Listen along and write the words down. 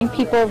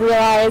think people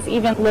realize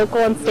even local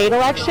and state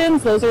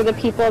elections, those are the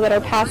people that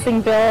are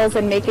passing bills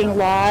and making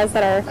laws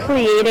that are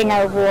creating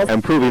our rules.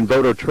 Improving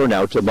voter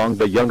turnout among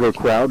the younger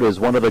crowd is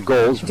one of the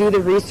goals. Do the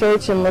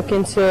research and look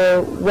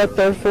into what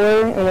they're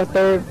for and what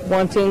they're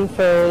wanting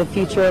for the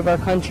future of our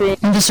country.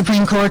 The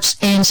Supreme Court's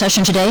in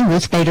session today.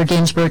 Ruth Bader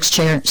Ginsburg's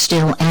chair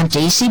still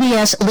empty.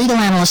 CBS legal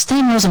analyst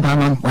Thane Rosenbaum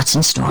on what's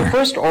in store. The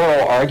first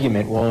oral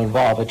argument will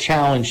involve a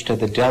challenge to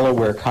the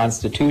Delaware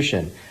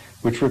Constitution,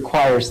 which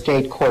requires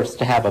state courts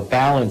to have a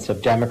balance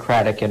of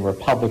Democratic and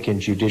Republican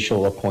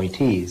judicial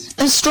appointees.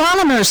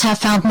 Astronomers have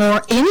found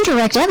more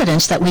indirect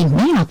evidence that we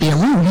may not be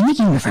alone in the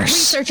universe.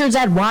 Researchers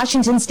at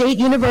Washington State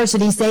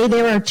University say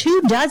there are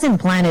 24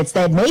 planets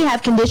that may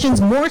have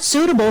conditions more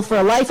suitable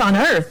for life on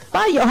Earth,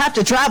 but you'll have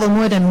to travel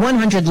more than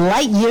 100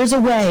 light years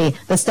away.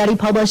 The study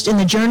published in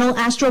the journal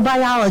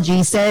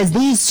Astrobiology says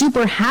these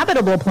super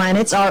habitable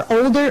planets are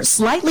older,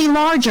 slightly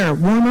larger,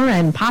 warmer,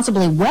 and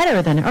possibly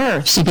wetter than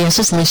Earth.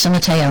 CBS's Lisa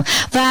Mateo.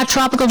 That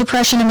tropical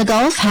depression in the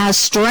Gulf has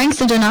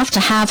strengthened enough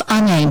to have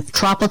a name.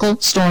 Tropical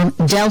Storm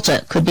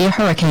Delta could be a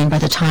hurricane by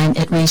the time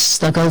it reaches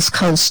the Gulf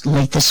Coast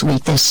late this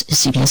week. This is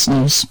CBS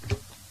News.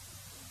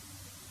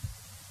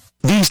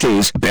 These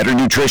days, better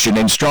nutrition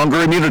and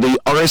stronger immunity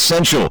are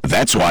essential.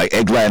 That's why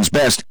Eggland's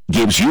Best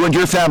gives you and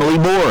your family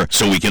more,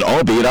 so we can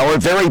all be at our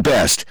very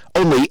best.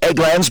 Only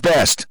Eggland's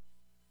Best.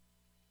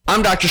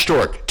 I'm Dr.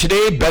 Stork.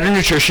 Today, better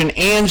nutrition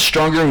and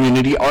stronger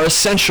immunity are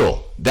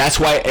essential. That's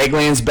why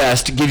Eggland's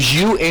Best gives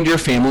you and your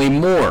family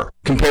more.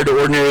 Compared to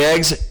ordinary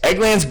eggs,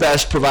 Eggland's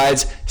Best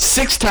provides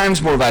 6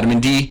 times more vitamin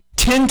D,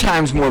 10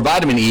 times more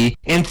vitamin E,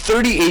 and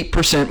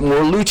 38%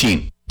 more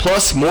lutein,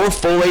 plus more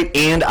folate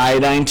and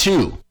iodine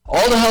too.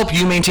 All to help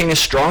you maintain a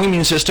strong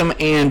immune system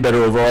and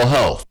better overall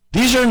health.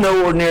 These are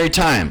no ordinary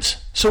times,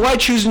 so why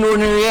choose an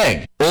ordinary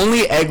egg?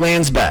 Only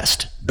Eggland's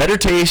Best. Better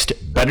taste,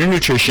 better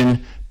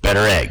nutrition,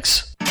 better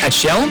eggs. At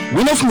Shell,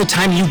 we know from the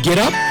time you get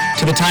up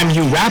to the time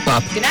you wrap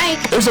up, good night,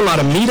 there's a lot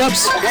of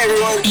meetups,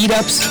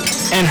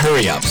 eat-ups, and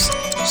hurry-ups.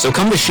 So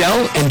come to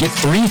Shell and get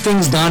 3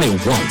 things done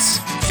at once.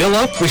 Fill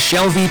up with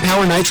Shell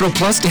V-Power Nitro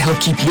Plus to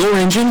help keep your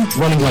engine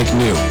running like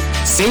new.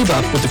 Save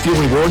up with the Fuel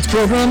Rewards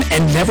program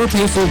and never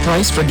pay full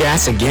price for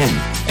gas again.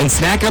 And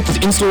snack up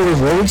with in-store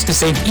rewards to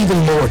save even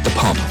more at the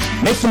pump.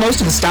 Make the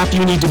most of the stop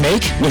you need to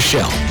make with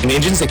Shell. And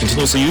engines that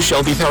continuously use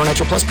Shell V-Power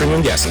Nitro Plus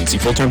premium gasoline. See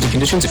full terms and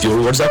conditions at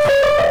fuelrewards.com.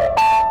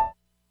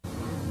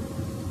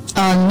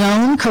 A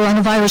known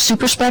coronavirus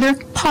super spreader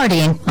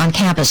partying on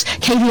campus.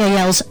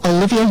 KVAL's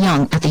Olivia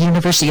Young at the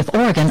University of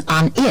Oregon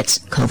on its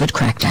COVID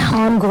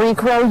crackdown.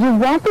 Greek Row, you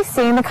won't be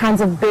seeing the kinds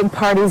of big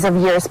parties of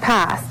years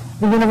past.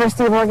 The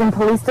University of Oregon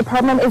Police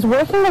Department is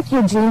working with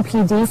Eugene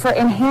PD for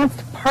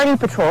enhanced party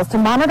patrols to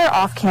monitor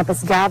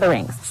off-campus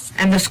gatherings.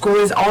 And the school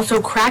is also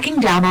cracking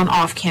down on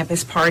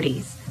off-campus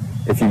parties.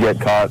 If you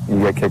get caught, you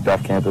get kicked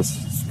off campus.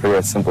 It's pretty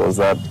as simple as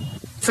that.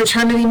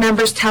 Fraternity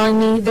members telling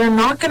me they're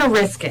not going to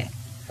risk it.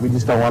 We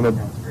just don't want to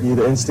be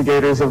the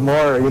instigators of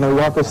more. We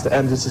want this to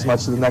end just as much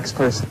as the next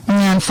person.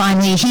 And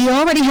finally, he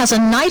already has a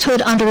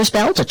knighthood under his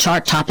belt, a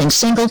chart-topping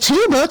single,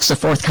 2 books, a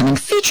forthcoming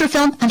feature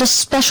film, and a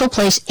special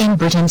place in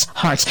Britain's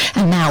hearts.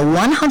 And now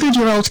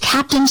 100-year-old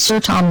Captain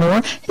Sir Tom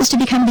Moore is to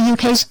become the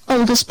UK's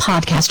oldest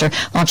podcaster,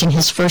 launching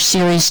his first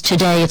series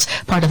today. It's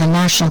part of a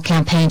national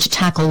campaign to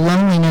tackle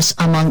loneliness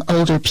among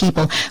older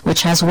people,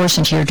 which has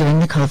worsened here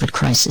during the COVID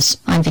crisis.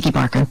 I'm Vicki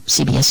Barker,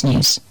 CBS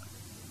News.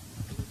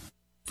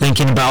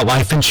 Thinking about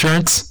life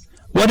insurance?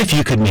 What if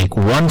you could make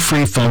one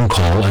free phone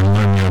call and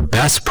learn your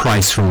best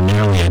price from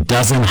nearly a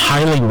dozen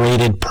highly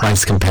rated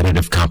price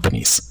competitive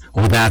companies?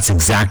 Well, that's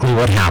exactly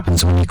what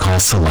happens when you call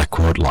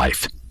SelectQuote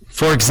Life.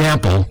 For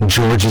example,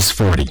 George is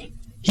 40.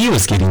 He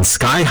was getting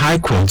sky-high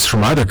quotes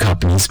from other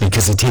companies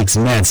because he takes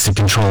meds to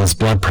control his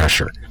blood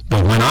pressure.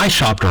 But when I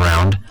shopped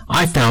around,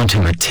 I found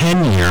him a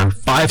 10-year,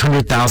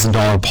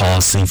 $500,000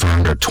 policy for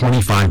under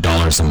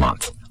 $25 a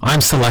month. I'm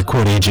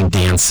SelectQuote agent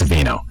Dan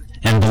Savino.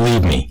 And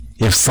believe me,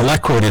 if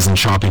SelectQuote isn't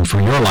shopping for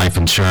your life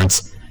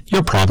insurance,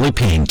 you're probably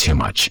paying too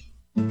much.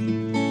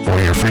 For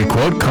your free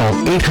quote, call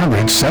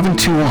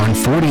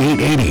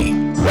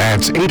 800-721-4880.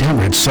 That's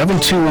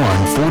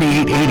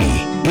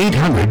 800-721-4880.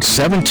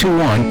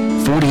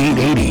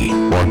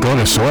 800-721-4880. Or go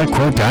to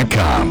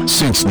SelectQuote.com.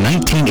 Since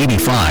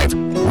 1985,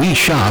 we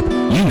shop,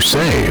 you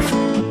save.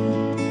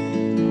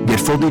 Get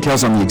full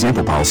details on the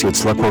example policy at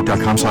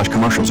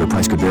SelectQuote.com/commercials. Or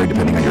price could vary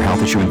depending on your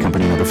health, issuing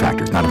company, and other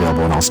factors. Not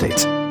available in all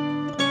states.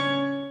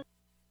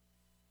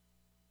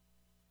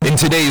 In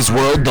today's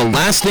world, the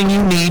last thing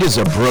you need is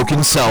a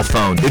broken cell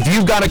phone. If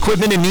you've got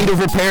equipment in need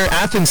of repair,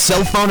 Athens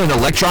Cell Phone and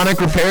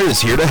Electronic Repair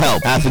is here to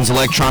help. Athens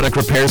Electronic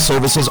Repair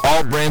services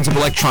all brands of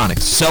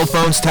electronics, cell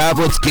phones,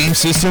 tablets, game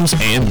systems,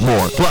 and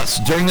more. Plus,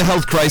 during the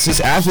health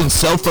crisis, Athens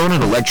Cell Phone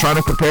and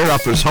Electronic Repair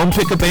offers home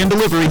pickup and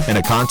delivery and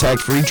a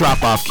contact-free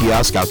drop-off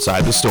kiosk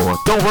outside the store.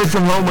 Don't work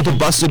from home with a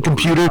busted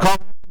computer. Call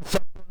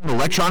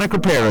Electronic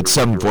Repair at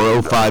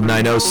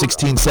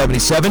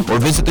 740-590-1677 or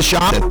visit the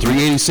shop at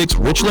 386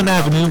 Richland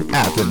Avenue,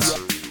 Athens.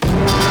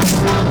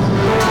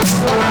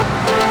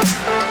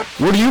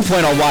 Where do you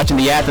plan on watching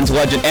the Athens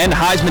legend and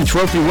Heisman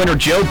Trophy winner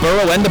Joe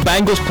Burrow and the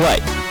Bengals play?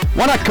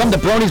 Why not come to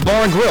Brony's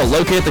Bar and Grill,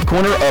 located at the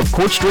corner of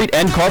Court Street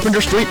and Carpenter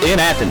Street in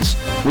Athens.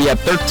 We have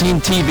 13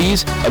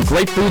 TVs, a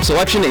great food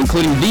selection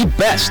including the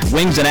best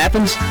wings in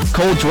Athens,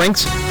 cold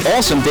drinks,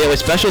 awesome daily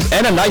specials,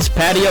 and a nice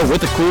patio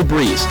with a cool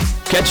breeze.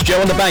 Catch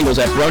Joe and the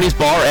Bengals at Brony's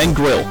Bar and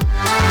Grill.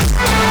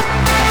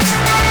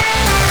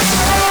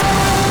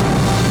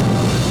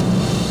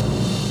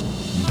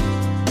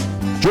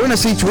 Join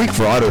us each week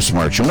for Auto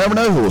Smarts. You'll never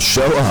know who will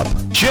show up.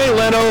 Jay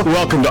Leno,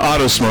 welcome to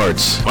Auto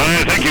Smarts.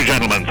 Well, thank you,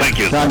 gentlemen. Thank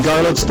you. Tom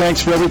Garlitz,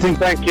 thanks for everything.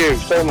 Thank you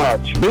so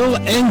much. Bill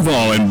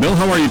Engvall. And Bill,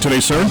 how are you today,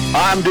 sir?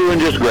 I'm doing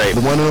just great.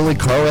 The one and only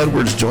Carl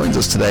Edwards joins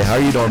us today. How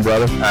are you doing,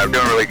 brother? I'm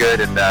doing really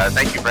good, and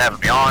thank you for having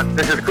me on.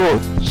 This is cool.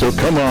 So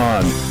come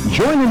on,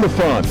 join in the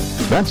fun.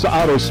 That's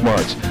Auto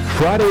Smarts,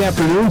 Friday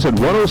afternoons at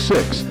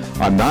 106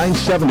 on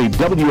 970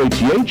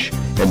 WATH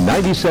and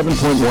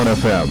 97.1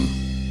 FM.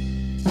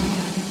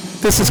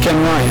 This is Ken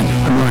Ryan.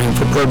 I'm running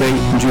for probate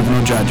and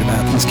juvenile judge of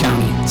Athens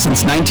County.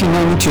 Since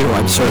 1992,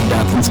 I've served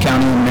Athens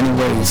County in many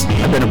ways.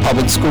 I've been a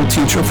public school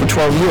teacher for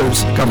 12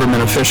 years,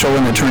 government official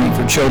and attorney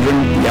for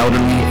children, the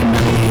elderly, and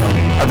mentally ill.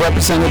 I've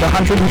represented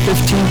 115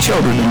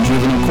 children in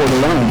juvenile court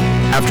alone.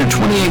 After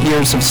 28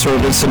 years of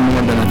service and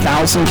more than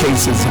 1,000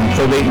 cases in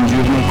probate and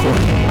juvenile court,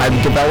 I've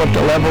developed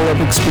a level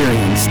of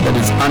experience that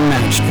is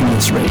unmatched in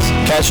this race.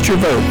 Cast your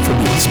vote for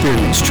the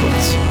experience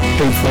choice.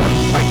 Paid for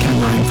by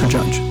Ken Ryan for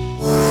Judge.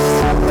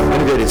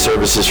 Integrated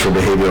Services for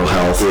Behavioral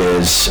Health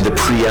is the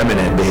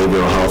preeminent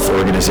behavioral health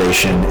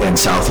organization in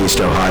Southeast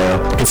Ohio.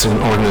 It's an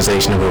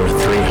organization of over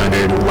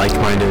 300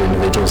 like-minded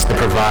individuals that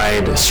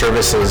provide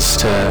services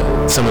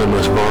to some of the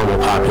most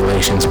vulnerable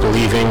populations,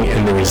 believing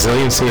in the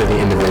resiliency of the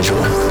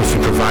individual. If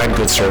you provide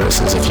good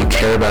services, if you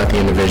care about the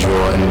individual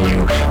and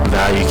you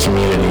value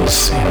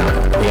communities,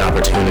 the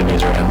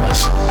opportunities are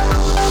endless.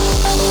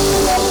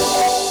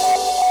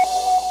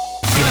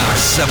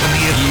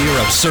 70th year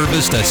of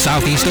service to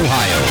Southeast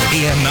Ohio.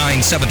 AM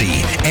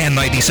 970 and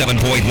 97.1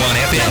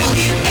 FM.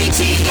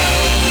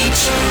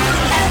 WATH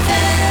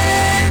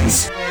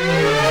Athens.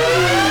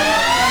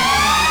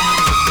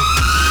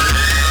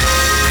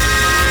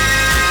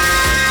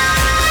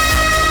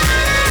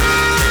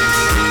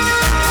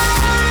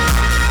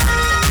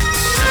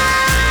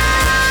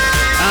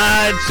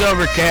 It's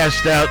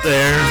overcast out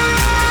there.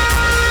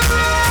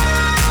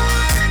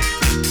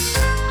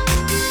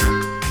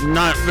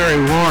 Not very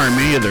warm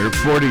either,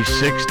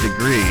 46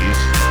 degrees.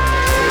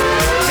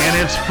 And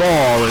it's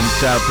fall in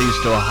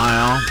Southeast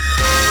Ohio.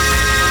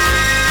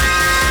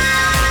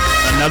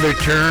 Another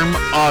term,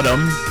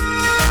 autumn.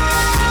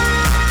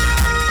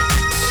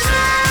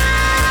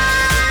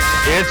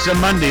 It's a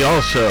Monday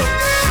also.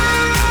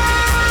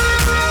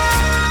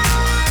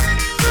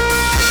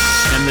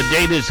 And the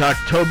date is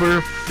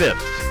October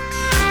 5th.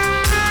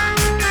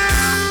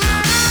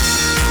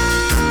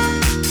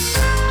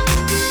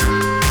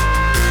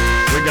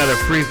 Got a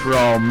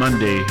free-for-all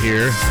Monday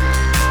here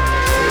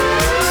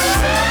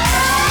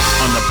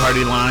on the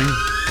party line.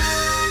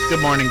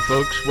 Good morning,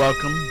 folks.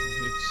 Welcome.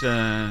 It's,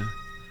 I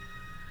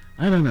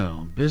don't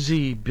know,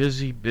 busy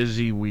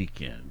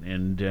weekend.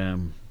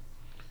 And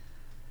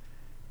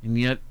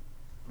yet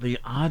the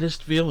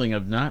oddest feeling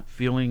of not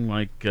feeling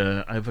like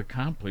I've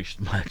accomplished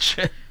much.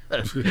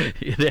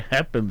 It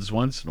happens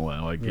once in a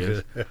while, I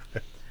guess.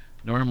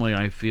 Normally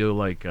I feel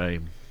like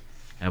I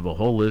have a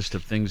whole list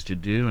of things to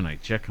do, and I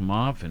check them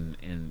off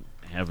and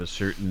have a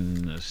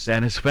certain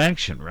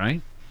satisfaction,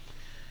 right?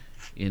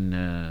 In,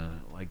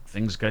 like,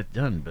 things got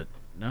done, but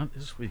not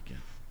this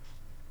weekend.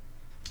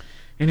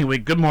 Anyway,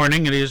 good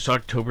morning. It is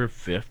October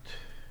 5th.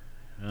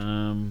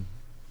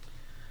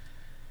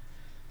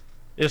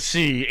 Let's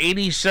see,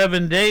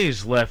 87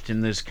 days left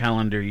in this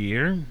calendar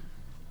year.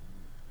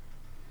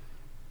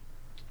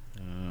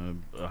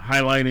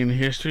 Highlighting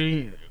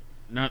history,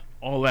 not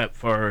all that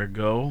far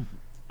ago,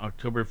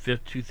 October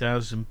 5th,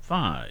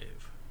 2005.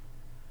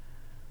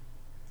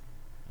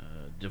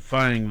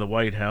 Defying the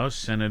White House,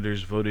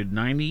 senators voted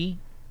 90-9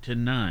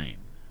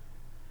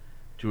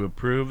 to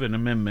approve an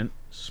amendment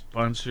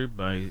sponsored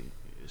by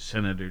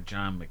Senator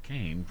John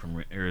McCain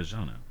from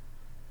Arizona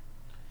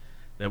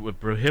that would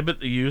prohibit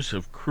the use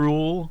of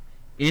cruel,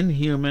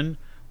 inhuman,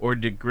 or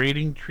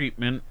degrading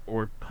treatment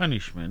or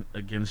punishment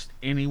against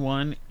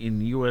anyone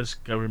in U.S.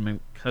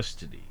 government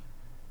custody.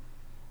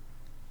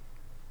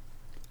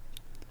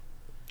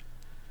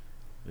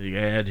 They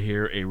add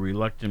here, a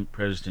reluctant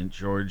President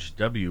George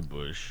W.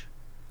 Bush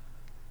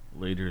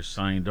later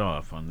signed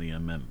off on the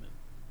amendment.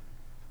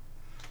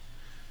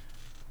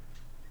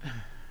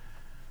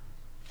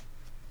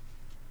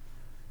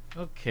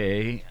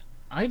 Okay,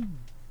 I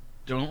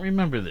don't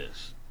remember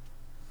this,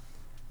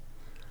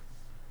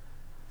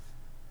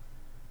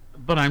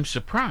 but I'm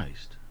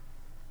surprised.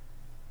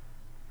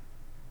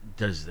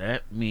 Does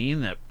that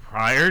mean that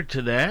prior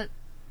to that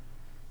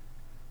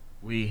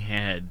we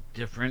had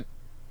different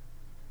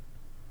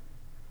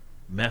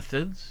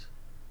methods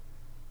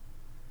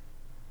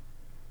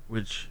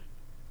which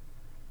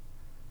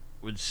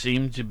would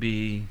seem to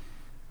be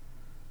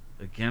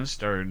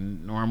against our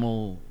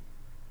normal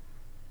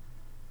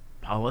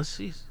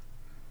policies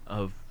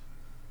of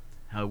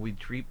how we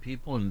treat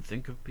people and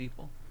think of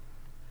people?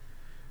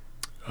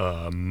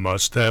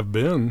 Must have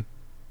been,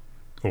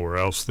 or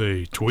else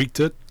they tweaked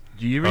it.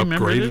 Do you remember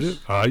upgraded this?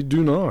 it. I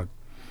do not.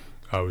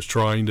 I was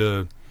trying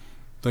to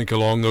think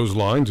along those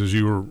lines as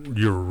you were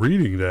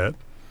reading that,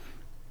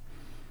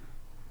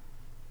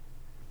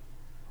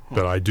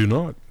 but I do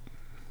not.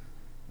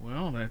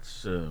 Well,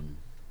 that's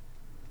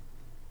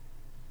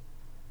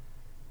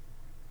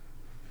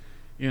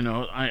you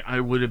know, I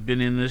would have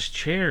been in this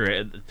chair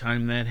at the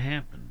time that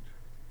happened.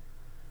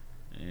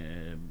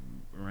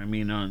 Or I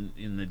mean,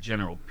 in the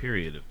general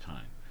period of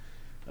time.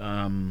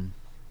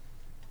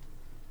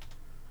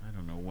 I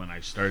don't know when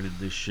I started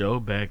this show,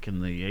 back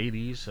in the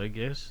 80s, I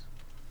guess.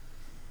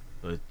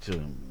 But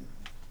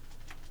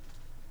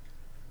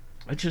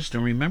I just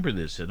don't remember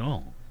this at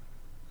all.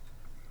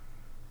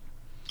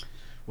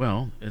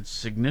 Well, it's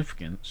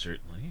significant,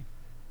 certainly.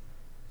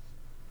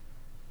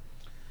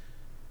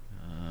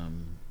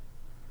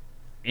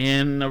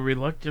 And a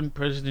reluctant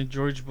President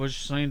George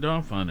Bush signed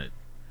off on it.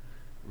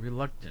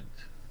 Reluctant.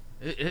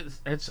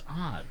 It's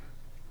odd.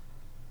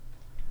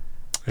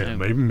 Yeah,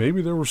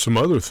 maybe there were some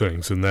other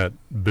things in that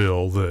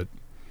bill that,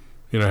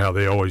 you know, how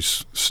they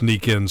always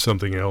sneak in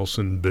something else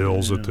in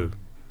bills at the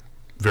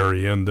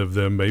very end of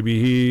them. Maybe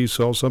he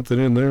saw something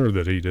in there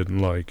that he didn't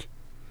like.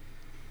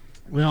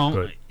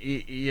 Well,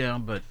 yeah,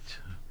 but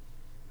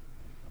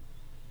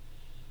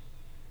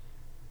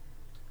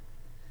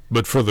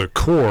for the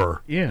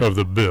core of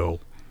the bill,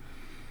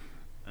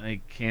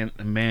 I can't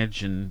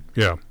imagine.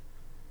 Yeah.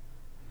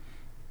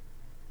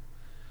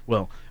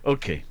 Well,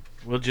 okay.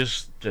 We'll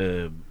just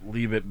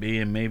leave it be,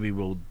 and maybe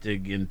we'll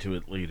dig into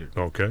it later.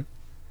 Okay.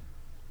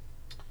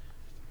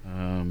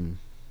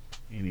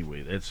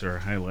 Anyway, that's our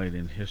highlight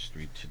in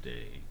history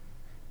today.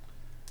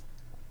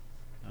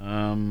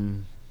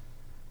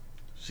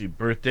 See,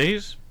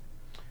 birthdays.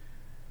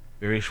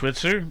 Barry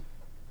Schweitzer,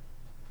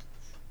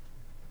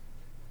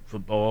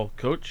 football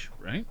coach,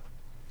 right?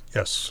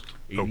 Yes.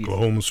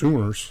 Oklahoma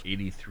Sooners.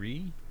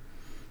 83.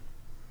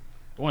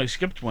 Oh, I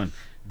skipped one.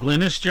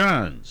 Glynis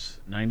Johns,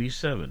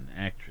 97,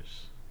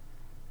 actress.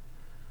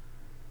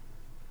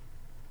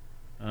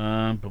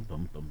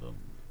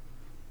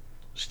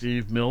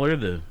 Steve Miller,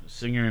 the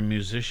singer and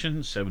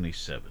musician,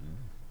 77.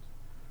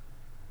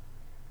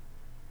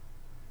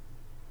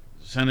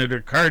 Senator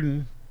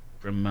Cardin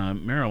from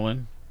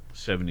Maryland,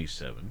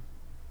 77.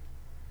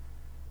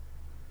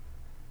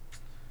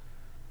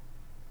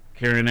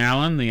 Karen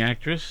Allen, the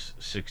actress,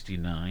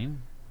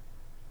 69.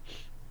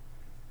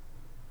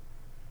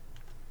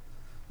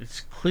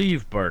 It's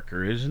Cleve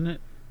Barker, isn't it?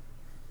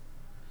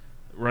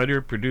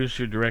 Writer,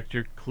 producer,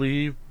 director,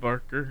 Cleve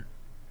Barker.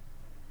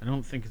 I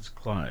don't think it's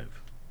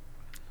Clive.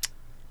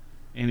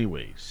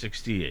 Anyway,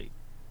 68.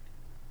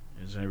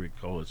 As I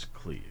recall, it's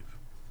Cleve.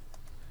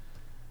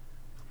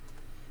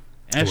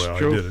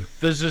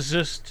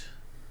 Astrophysicist,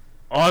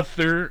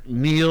 author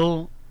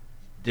Neil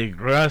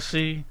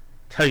deGrasse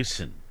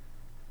Tyson.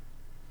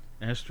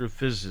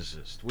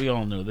 Astrophysicist. We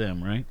all know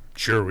them, right?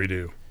 Sure we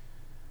do.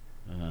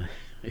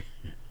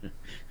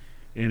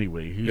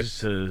 Anyway, he's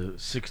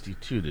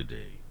 62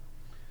 today.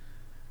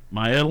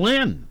 Maya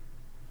Lin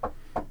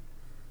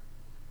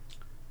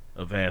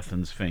of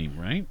Athens fame,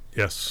 right?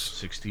 Yes.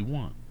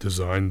 61.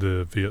 Designed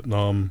the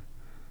Vietnam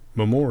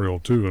Memorial,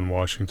 too, in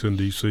Washington,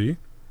 D.C.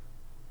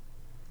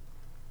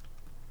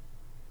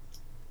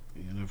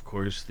 And, of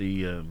course,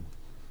 the...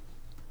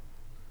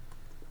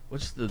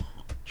 what's the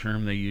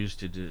term they used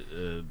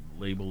to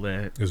label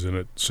that? Isn't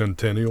it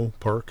Centennial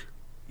Park?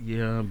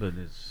 Yeah, but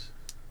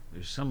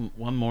there's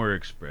one more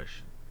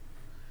expression.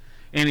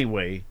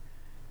 Anyway,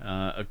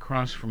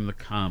 across from the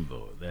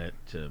combo, that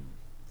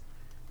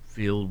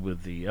field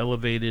with the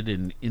elevated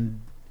and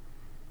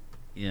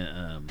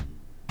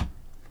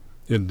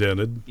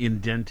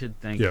indented.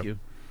 Thank you.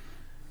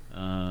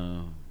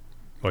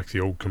 Like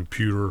the old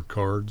computer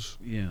cards.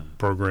 Yeah.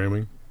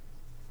 Programming.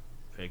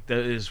 In fact,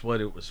 that is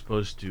what it was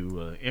supposed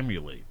to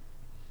emulate.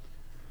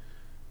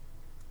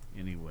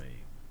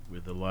 Anyway,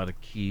 with a lot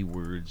of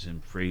keywords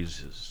and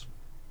phrases.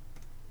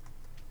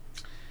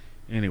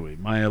 Anyway,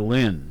 Maya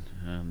Lin.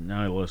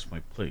 Now I lost my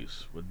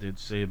place. What did it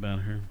say about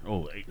her?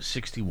 Oh,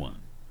 61.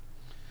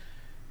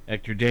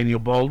 Actor Daniel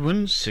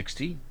Baldwin,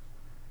 60.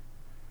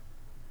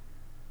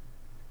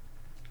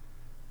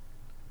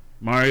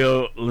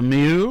 Mario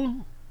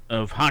Lemieux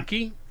of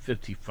hockey,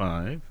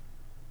 55.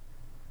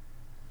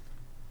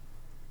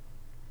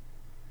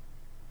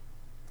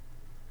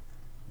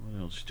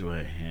 What else do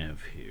I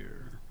have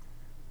here?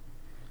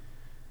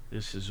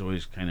 This is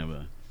always kind of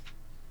a...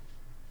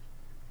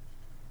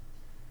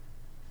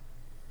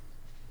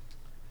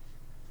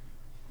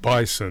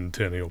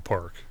 Bicentennial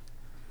Park.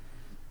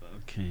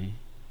 Okay.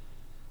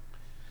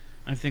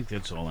 I think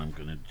that's all I'm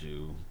going to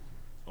do.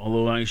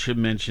 Although I should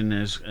mention,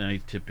 as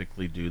I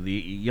typically do, the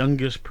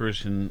youngest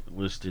person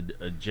listed,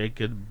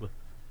 Jacob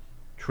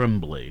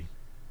Tremblay,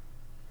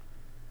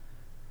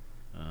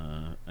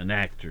 an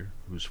actor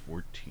who's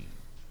 14.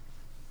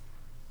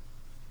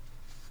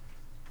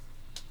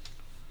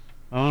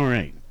 All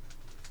right.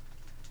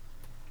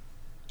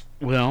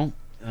 Well,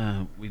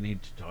 we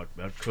need to talk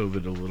about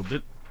COVID a little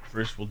bit.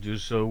 First, we'll do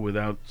so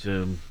without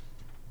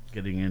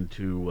getting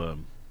into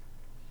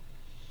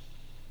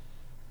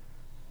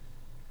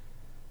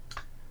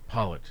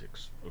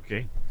politics,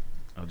 okay?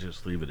 I'll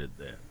just leave it at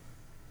that.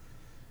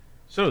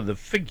 So, the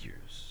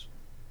figures.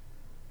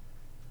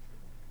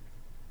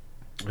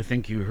 I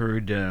think you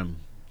heard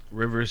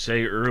Rivers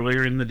say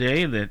earlier in the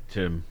day that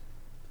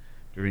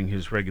during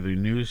his regular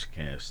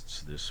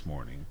newscasts this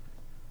morning,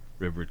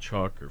 River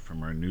Chalker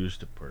from our news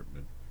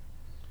department,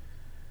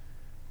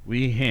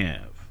 we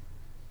have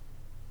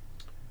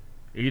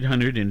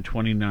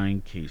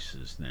 829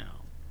 cases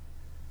now.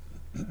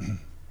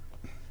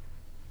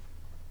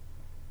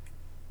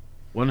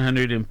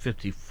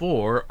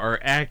 154 are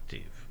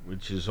active,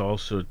 which is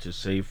also to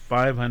say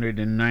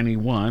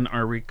 591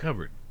 are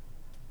recovered.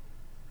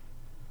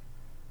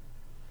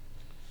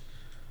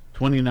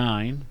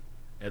 29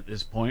 at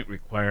this point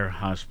require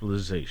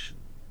hospitalization.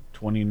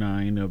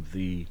 29 of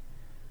the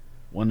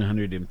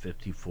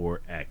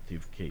 154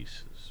 active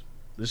cases.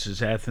 This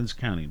is Athens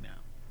County now.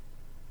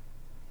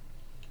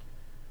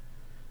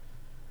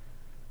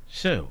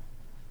 So,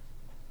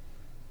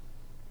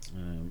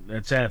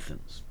 that's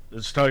Athens.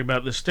 Let's talk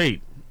about the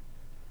state.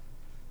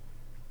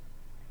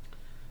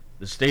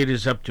 The state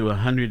is up to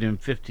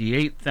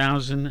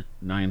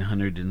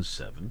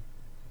 158,907.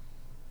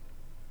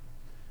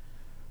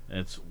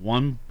 That's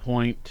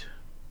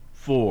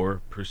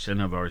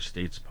 1.4% of our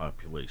state's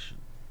population.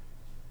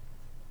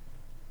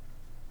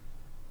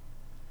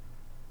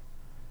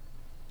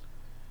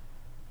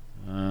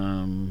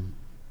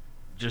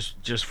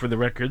 Just for the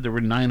record, there were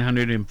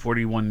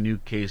 941 new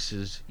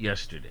cases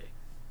yesterday.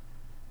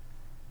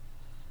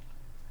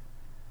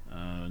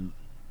 The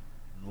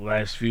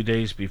last few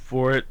days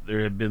before it,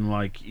 there had been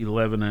like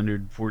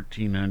 1,100,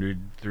 1,400,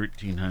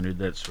 1,300,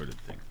 that sort of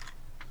thing.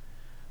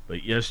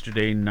 But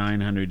yesterday,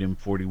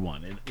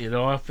 941. It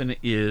often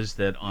is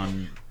that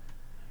on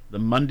the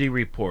Monday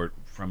report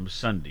from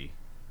Sunday,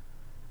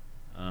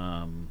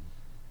 the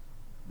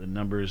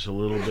number is a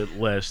little bit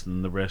less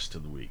than the rest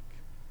of the week.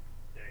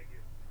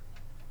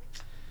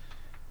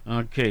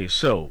 Okay,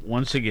 so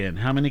once again,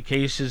 how many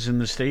cases in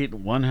the state?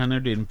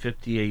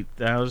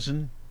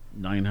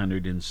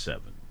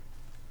 158,907.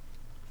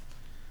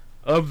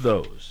 Of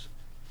those,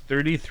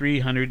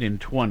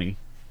 3,320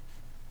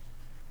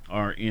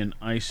 are in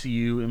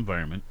ICU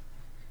environment.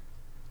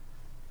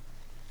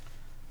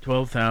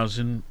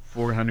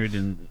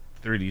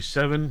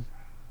 12,437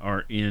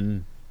 are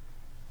in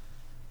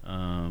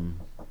a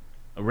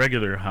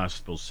regular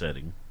hospital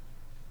setting.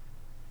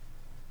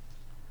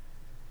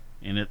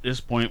 And at this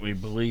point, we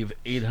believe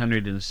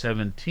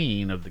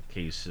 817 of the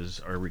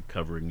cases are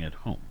recovering at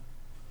home.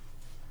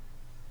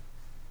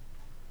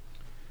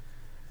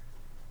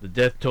 The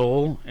death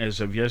toll, as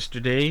of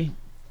yesterday,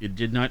 it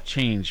did not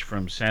change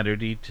from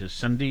Saturday to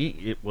Sunday.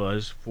 It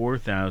was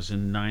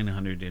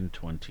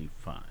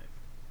 4,925.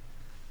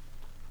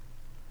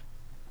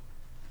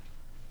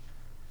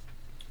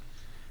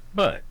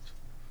 But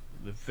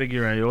the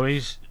figure I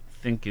always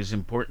think is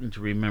important to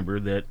remember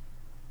that,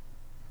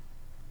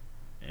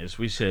 as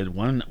we said,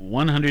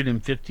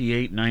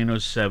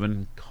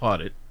 158,907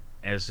 caught it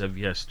as of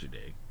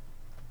yesterday.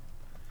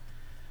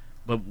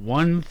 But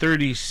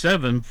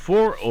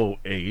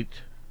 137,408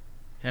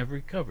 have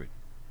recovered.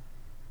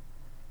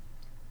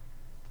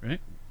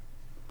 Right?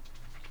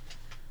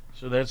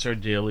 So that's our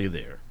daily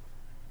there.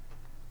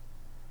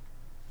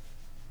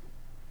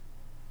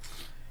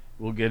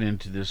 We'll get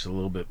into this a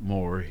little bit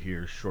more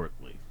here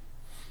shortly.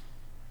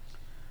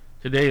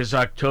 Today is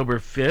October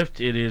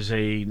 5th. It is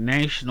a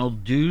National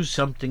Do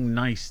Something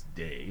Nice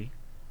Day.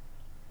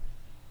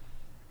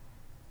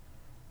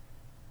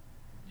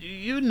 Do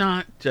you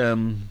not,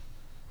 how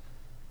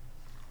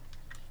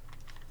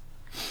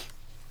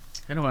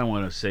do I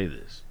want to say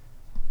this?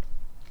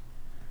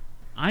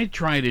 I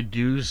try to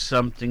do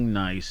something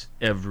nice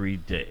every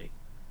day.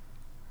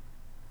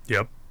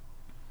 Yep.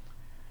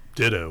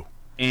 Ditto.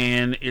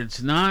 And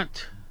it's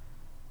not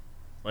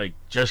like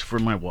just for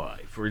my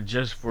wife or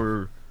just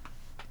for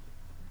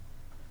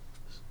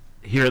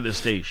here at the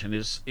station.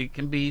 It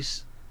can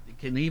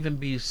even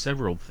be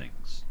several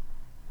things.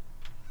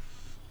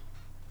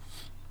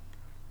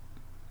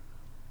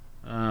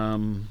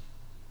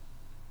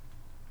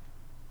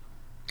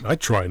 I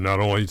try not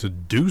only to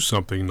do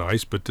something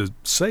nice, but to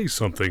say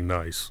something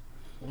nice.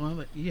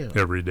 Well, yeah.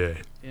 Every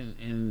day.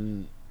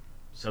 And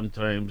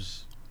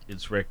sometimes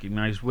it's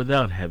recognized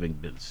without having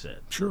been said.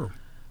 Sure.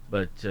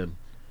 But,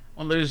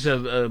 well, there's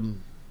a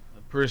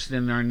person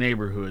in our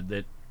neighborhood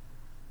that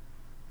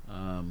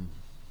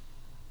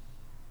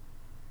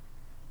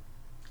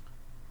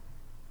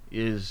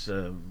is,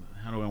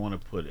 how do I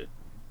want to put it?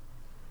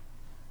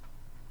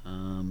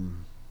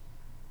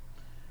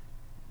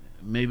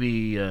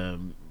 Maybe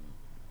I'm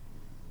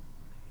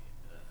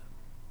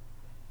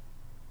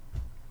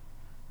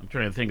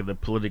trying to think of the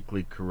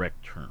politically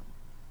correct term.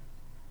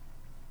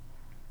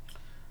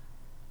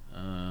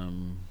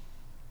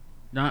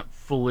 Not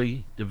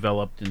fully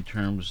developed in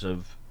terms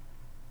of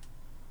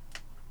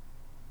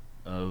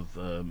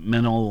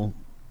mental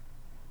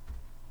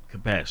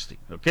capacity.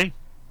 Okay?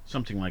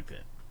 Something like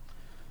that.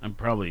 I'm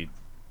probably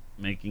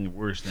making it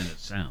worse than it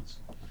sounds.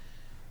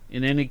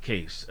 In any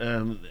case,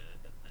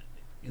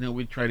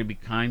 we try to be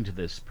kind to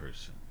this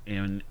person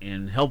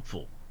and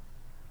helpful.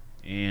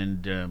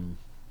 And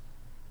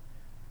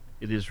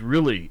it is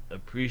really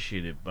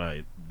appreciated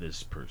by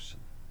this person.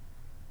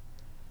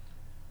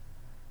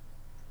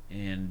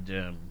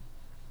 And,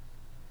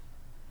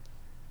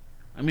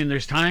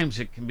 there's times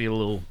it can be a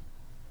little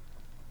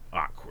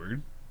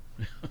awkward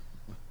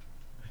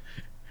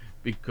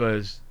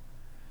because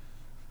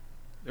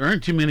there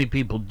aren't too many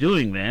people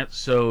doing that,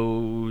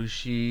 so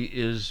she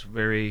is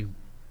very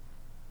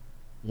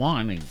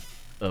wanting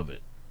of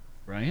it,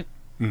 right?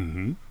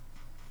 Mm-hmm.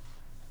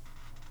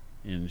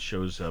 And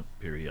shows up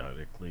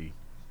periodically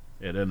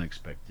at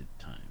unexpected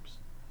times.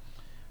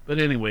 But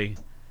anyway,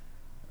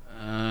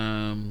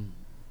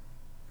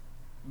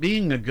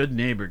 being a good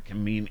neighbor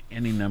can mean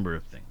any number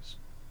of things.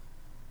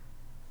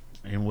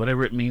 And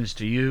whatever it means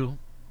to you,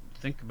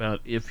 think about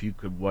if you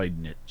could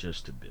widen it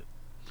just a bit.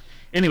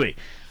 Anyway,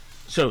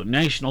 so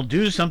National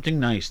Do Something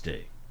Nice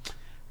Day.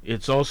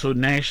 It's also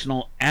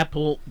National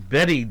Apple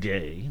Betty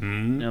Day.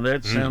 Now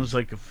that sounds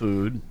like a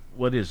food.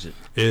 What is it?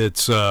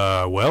 It's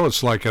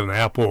it's like an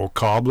apple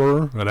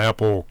cobbler, an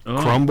apple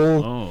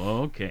crumble.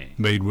 Oh, okay.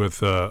 Made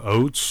with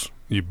oats.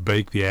 You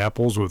bake the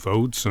apples with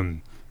oats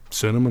and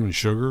cinnamon and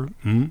sugar.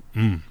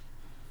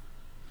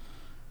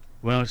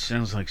 Well, it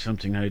sounds like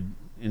something I'd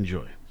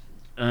enjoy.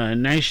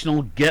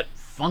 National Get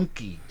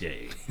Funky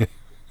Day.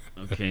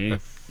 Okay,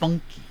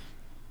 funky.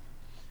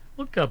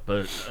 Look up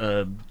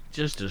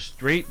just a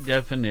straight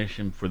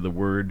definition for the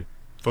word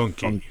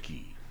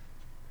funky.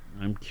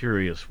 I'm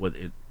curious who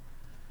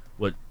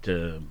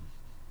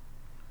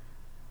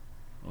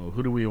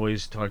do we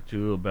always talk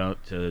to about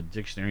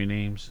dictionary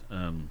names?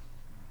 No.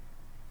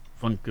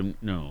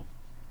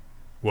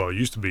 Well, it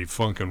used to be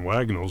Funkin'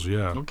 Wagnalls,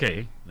 yeah.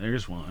 Okay,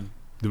 there's one.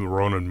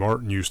 Ronan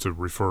Martin used to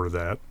refer to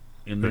that.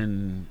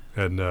 And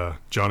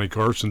Johnny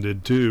Carson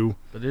did too.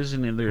 But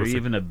isn't there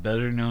even a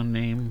better known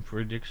name for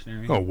a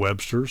dictionary? Oh,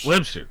 Webster's.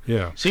 Webster.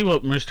 Yeah. See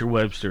what Mr.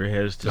 Webster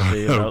has to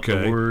say about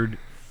the word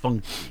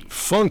funky.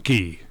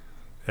 Funky,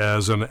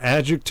 as an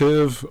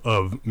adjective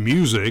of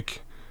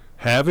music,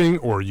 having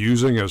or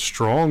using a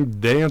strong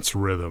dance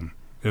rhythm,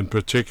 in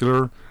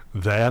particular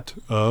that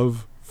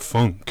of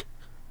funk.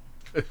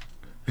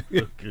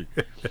 Okay.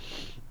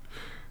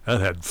 That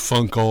had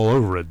funk all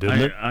over it, didn't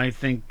it? I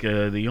think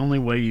the only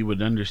way you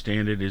would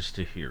understand it is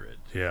to hear it.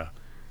 Yeah.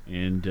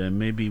 And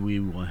maybe we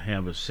will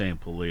have a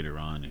sample later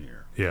on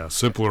here. Yeah,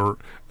 similar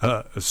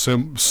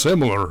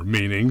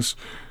meanings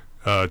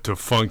to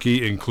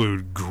funky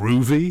include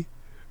groovy,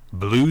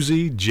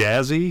 bluesy,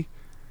 jazzy,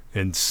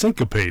 and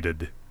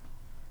syncopated.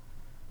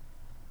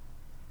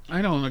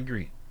 I don't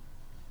agree.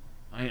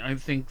 I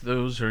think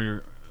those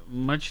are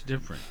much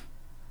different.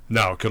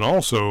 Now, it can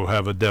also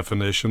have a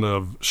definition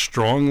of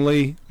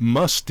strongly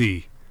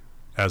musty,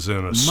 as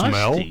in a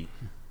smell.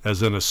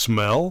 As in a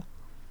smell.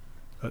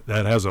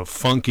 That has a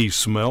funky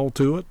smell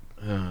to it.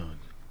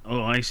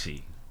 Oh, I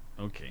see.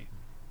 Okay.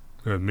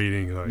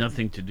 Meaning like,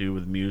 nothing to do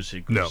with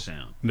music or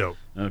sound. No.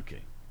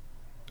 Okay.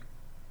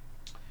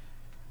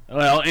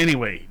 Well,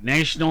 anyway,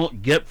 National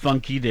Get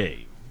Funky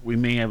Day. We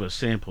may have a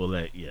sample of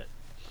that yet.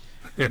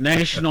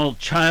 National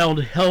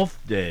Child Health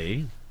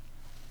Day.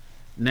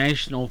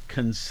 National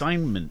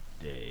Consignment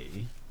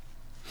Day,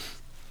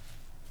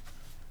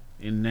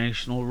 and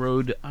National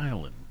Rhode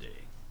Island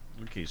Day.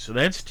 Okay, so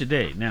that's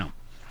today. Now,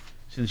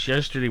 since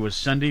yesterday was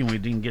Sunday and we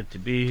didn't get to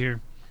be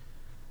here,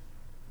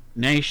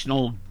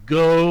 National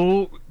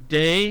Go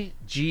Day,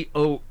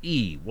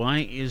 G-O-E. Why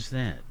is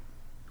that?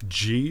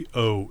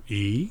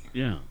 G-O-E?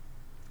 Yeah.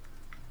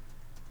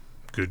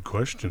 Good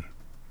question.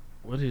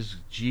 What is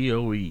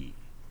G-O-E?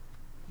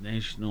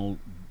 National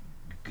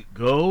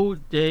Go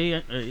Day,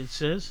 it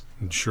says.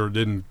 It sure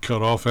didn't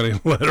cut off any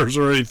letters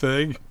or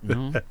anything.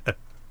 No.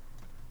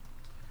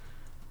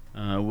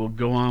 We'll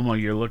go on while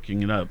you're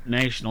looking it up.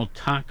 National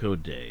Taco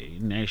Day,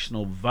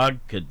 National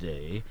Vodka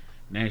Day,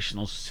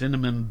 National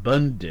Cinnamon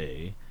Bun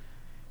Day,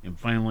 and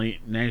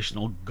finally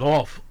National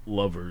Golf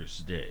Lovers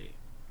Day.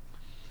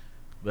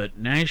 But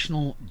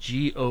National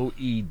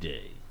GOE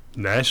Day.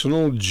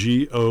 National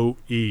GOE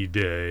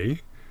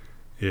Day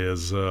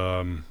is,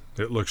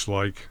 it looks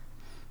like,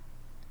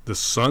 the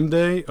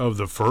Sunday of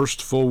the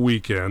first full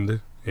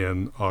weekend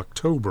in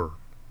October.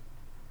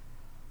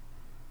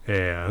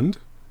 And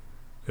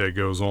it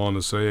goes on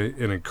to say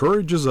it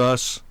encourages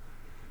us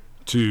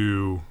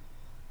to,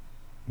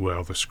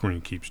 well, the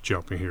screen keeps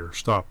jumping here.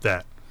 Stop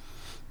that.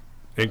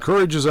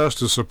 Encourages us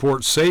to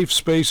support safe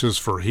spaces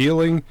for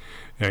healing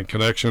and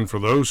connection for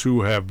those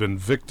who have been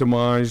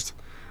victimized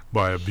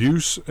by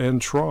abuse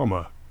and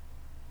trauma.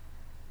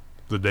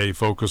 The day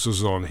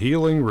focuses on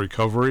healing,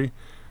 recovery,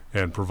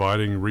 and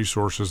providing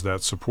resources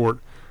that support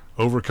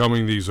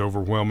overcoming these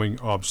overwhelming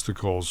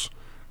obstacles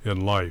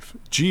in life.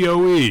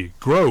 GOE,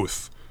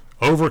 growth,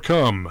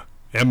 overcome,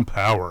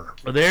 empower.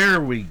 There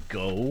we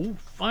go.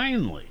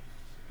 Finally.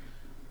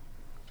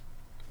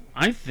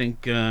 I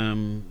think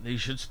they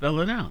should spell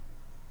it out.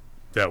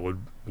 That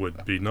would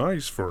be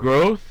nice for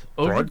growth,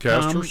 overcome,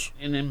 broadcasters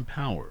and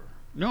empower.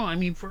 No, I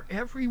mean for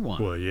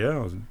everyone. Well,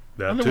 yeah,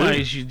 that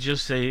Otherwise, too. you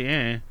just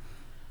say,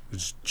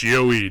 It's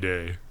GOE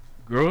Day.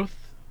 Growth,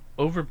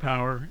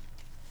 overpower,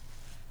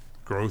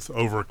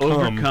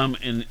 overcome,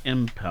 and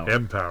empower.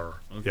 Empower.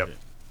 Okay. Yep.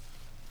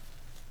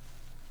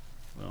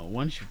 Well,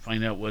 once you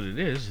find out what it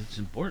is, it's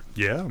important.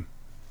 Yeah.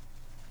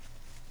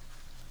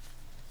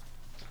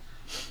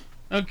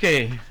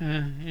 Okay.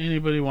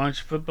 Anybody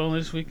watch football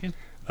this weekend?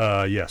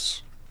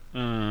 Yes.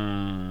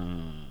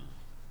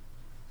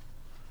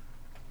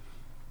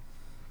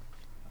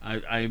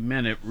 I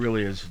meant it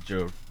really as a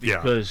joke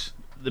because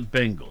the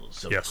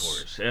Bengals, of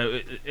course.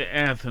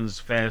 Athens'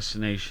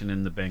 fascination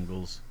in the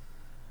Bengals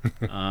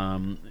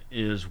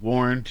is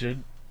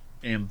warranted,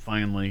 and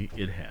finally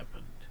it happened.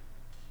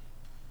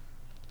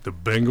 The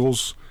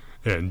Bengals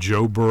and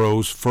Joe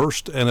Burrow's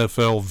first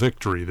NFL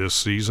victory this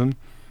season,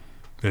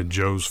 and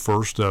Joe's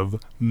first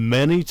of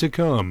many to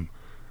come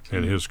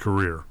in his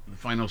career. The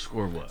final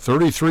score was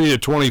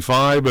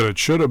 33-25, but it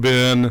should have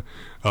been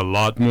a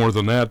lot more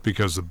than that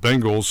because the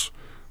Bengals,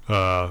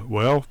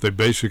 they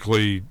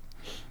basically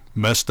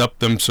messed up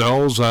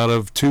themselves out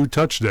of 2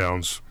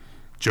 touchdowns.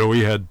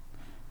 Joey had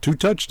 2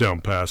 touchdown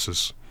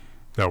passes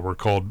that were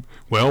called,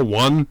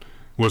 one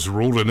was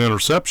ruled an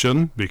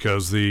interception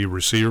because the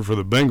receiver for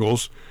the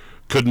Bengals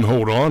couldn't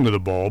hold on to the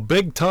ball.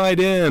 Big tight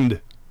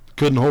end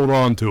couldn't hold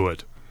on to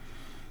it.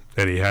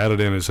 And he had it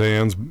in his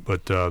hands,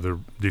 but the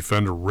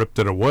defender ripped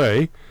it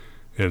away,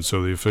 and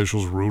so the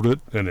officials ruled it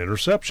an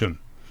interception.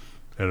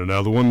 And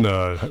another one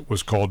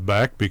was called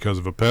back because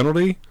of a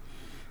penalty,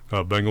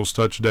 Bengals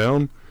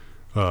touchdown.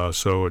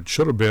 So it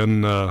should have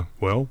been,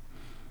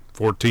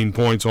 14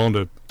 points on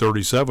to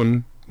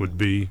 37 would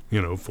be,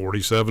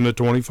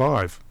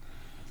 47-25.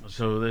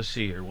 So let's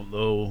see here.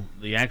 Though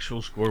the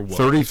actual score was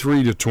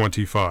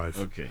 33-25.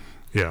 Okay.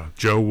 Yeah,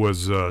 Joe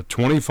was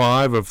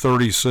 25 of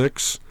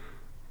 36.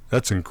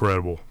 That's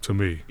incredible to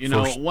me.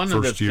 One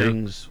of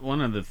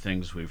the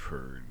things we've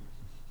heard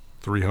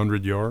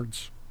 300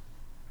 yards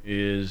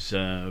is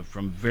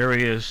from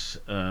various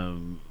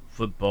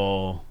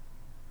football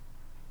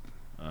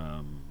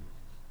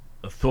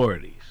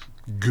authorities,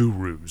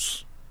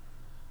 gurus,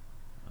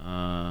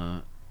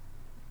 and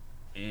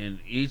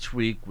each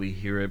week we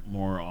hear it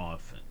more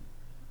often.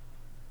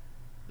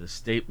 The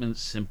statement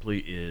simply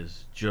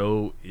is,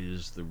 Joe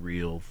is the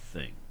real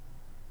thing.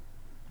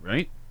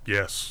 Right?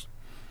 Yes,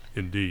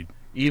 indeed.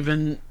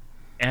 Even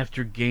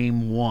after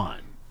game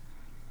 1.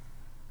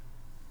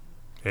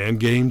 And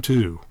game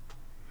 2.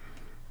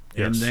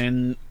 And Yes.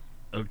 then,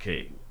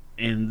 okay,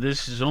 and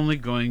this is only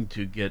going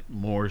to get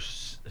more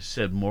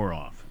said more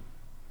often.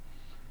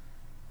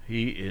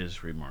 He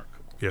is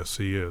remarkable. Yes,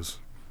 he is.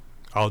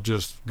 I'll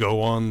just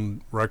go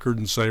on record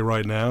and say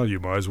right now, you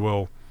might as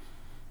well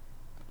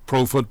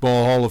Pro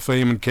Football Hall of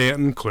Fame in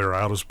Canton, clear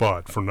out a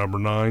spot for number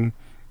 9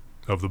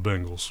 of the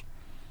Bengals.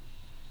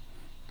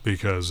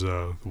 Because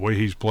the way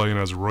he's playing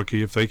as a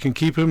rookie, if they can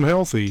keep him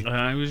healthy.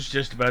 I was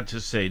just about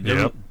to say,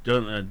 don't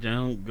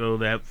go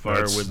that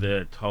far with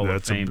the Hall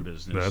of Fame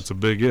business. That's a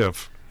big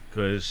if.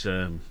 Because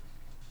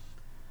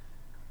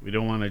we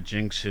don't want to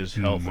jinx his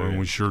health. No,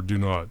 we sure do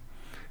not.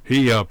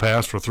 He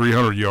passed for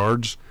 300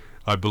 yards.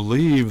 I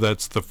believe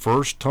that's the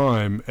first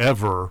time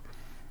ever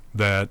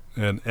that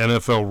an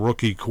NFL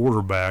rookie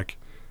quarterback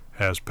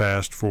has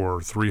passed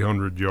for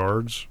 300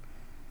 yards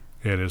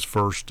in his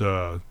first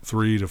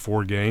 3 to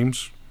 4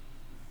 games.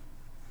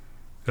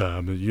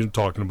 You're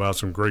talking about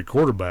some great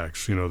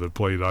quarterbacks, that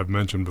played. I've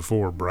mentioned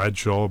before: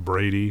 Bradshaw,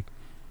 Brady,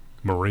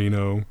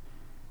 Marino,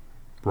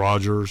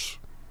 Rodgers.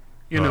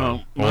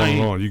 On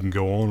and on. You can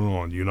go on and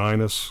on.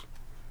 Unitas.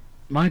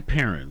 My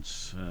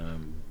parents,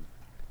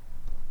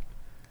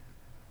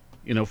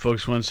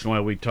 folks, once in a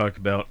while we talk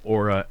about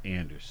Ora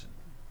Anderson.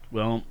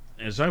 Well,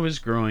 as I was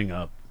growing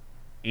up,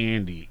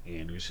 Andy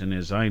Anderson,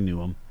 as I knew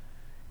him,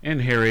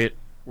 and Harriet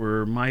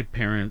were my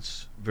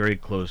parents' very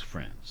close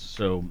friends.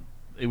 So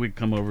they would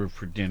come over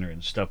for dinner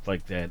and stuff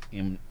like that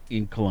in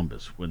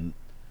Columbus when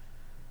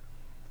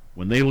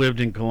they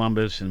lived in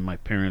Columbus, and my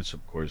parents,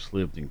 of course,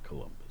 lived in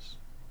Columbus.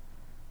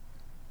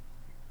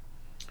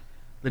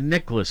 The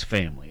Nicholas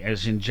family,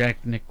 as in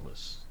Jack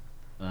Nicholas,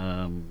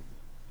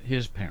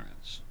 his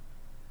parents.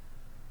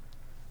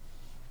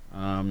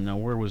 Now,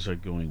 where was I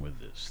going with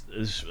this?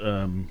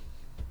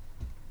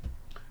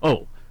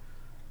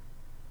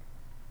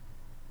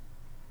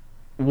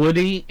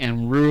 Woody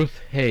and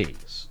Ruth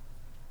Hayes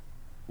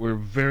were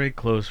very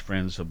close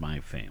friends of my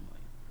family.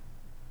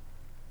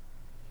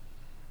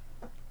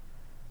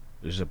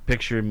 There's a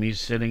picture of me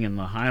sitting in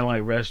the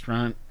Highlight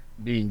restaurant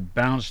being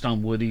bounced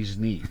on Woody's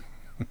knee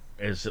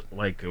as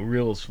like a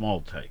real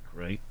small tyke,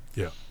 right?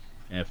 Yeah.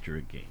 After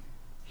a game.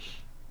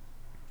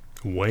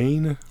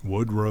 Wayne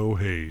Woodrow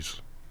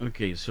Hayes.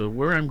 Okay, so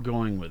where I'm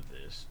going with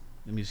this,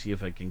 let me see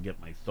if I can get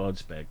my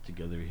thoughts back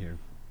together here.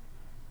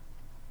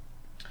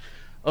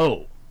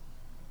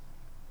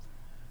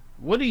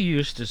 Woody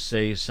used to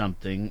say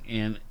something,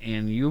 and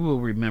you will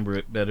remember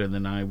it better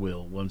than I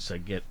will once I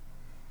get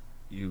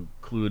you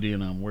clued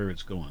in on where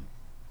it's going.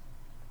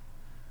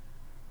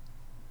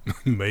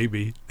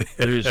 Maybe.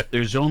 there's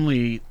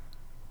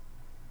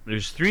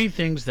three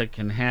things that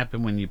can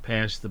happen when you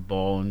pass the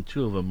ball, and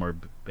two of them are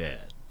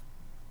bad.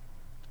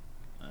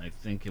 I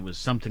think it was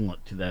something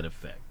to that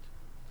effect.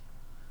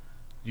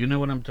 You know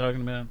what I'm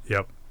talking about?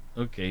 Yep.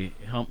 Okay,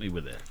 help me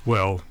with that.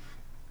 Well,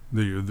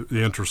 the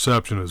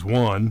interception is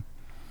one,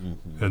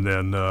 and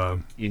then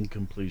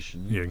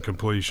incompletion. Yeah,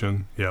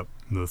 incompletion. Yep.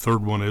 The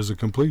third one is a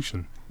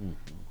completion.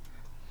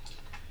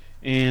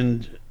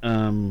 And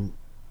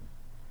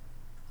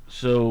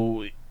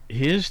so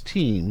his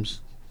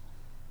teams,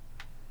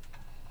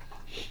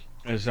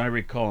 as I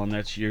recall, and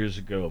that's years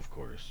ago, of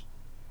course,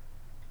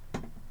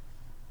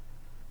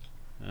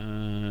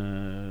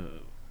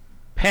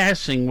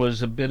 passing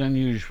was a bit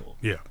unusual.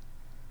 Yeah.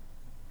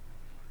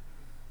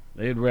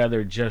 They'd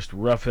rather just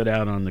rough it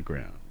out on the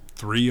ground.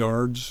 3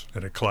 yards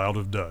and a cloud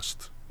of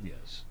dust.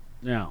 Yes.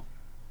 Now,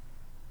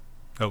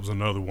 that was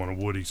another one of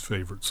Woody's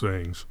favorite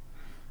sayings.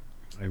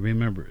 I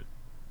remember it.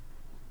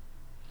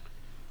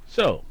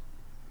 So,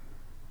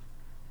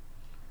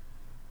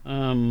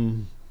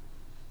 the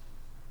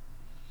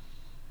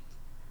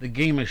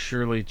game has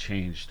surely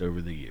changed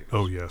over the years.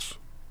 Oh, yes.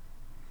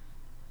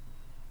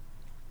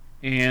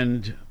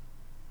 And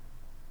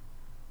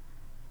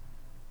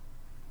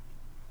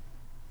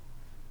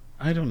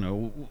I don't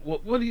know,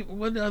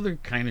 what other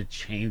kind of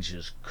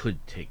changes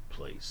could take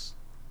place?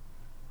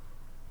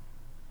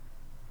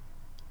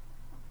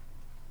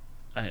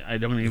 I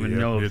don't even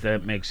know if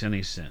that makes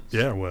any sense.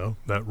 Yeah, well,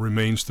 that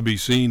remains to be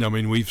seen. I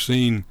mean, we've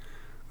seen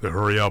the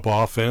hurry-up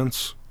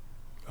offense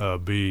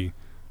be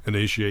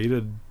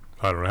initiated,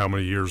 I don't know how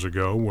many years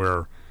ago,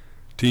 where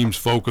teams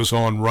focus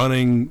on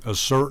running a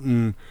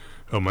certain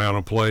amount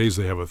of plays.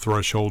 They have a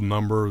threshold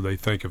number. They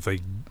think if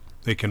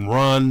they can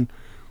run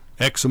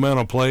X amount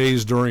of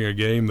plays during a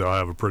game, they'll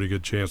have a pretty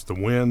good chance to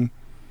win.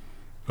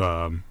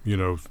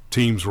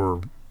 Teams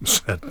were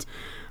at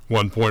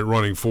one point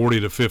running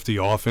 40 to 50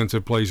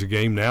 offensive plays a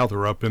game. Now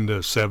they're up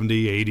into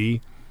 70,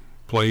 80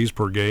 plays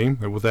per game.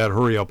 And with that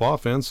hurry-up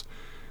offense,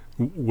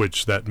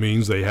 which that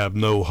means they have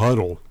no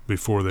huddle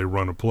before they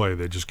run a play.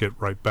 They just get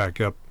right back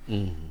up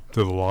to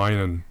the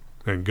line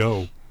and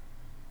go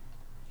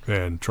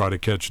and try to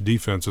catch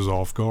defenses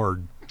off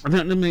guard.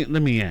 Let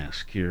me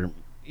ask here.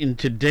 In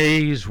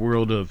today's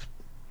world of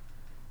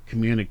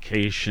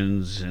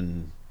communications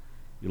and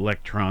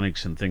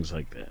electronics and things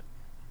like that,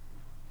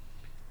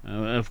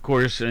 of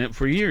course,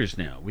 for years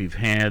now, we've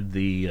had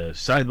the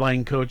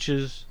sideline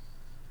coaches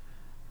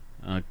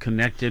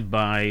connected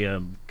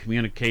by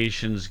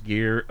communications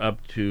gear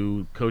up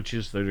to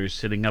coaches that are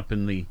sitting up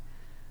in the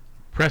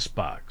press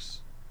box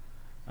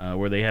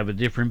where they have a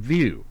different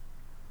view,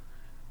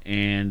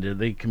 and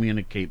they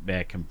communicate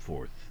back and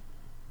forth.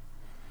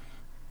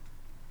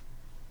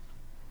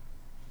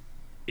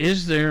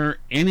 Is there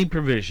any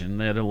provision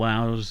that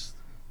allows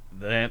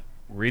that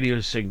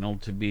radio signal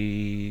to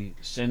be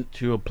sent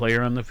to a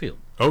player on the field?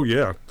 Oh,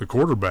 yeah, the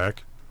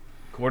quarterback.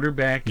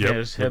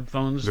 Has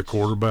headphones? The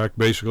quarterback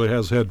basically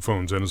has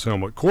headphones in his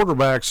helmet.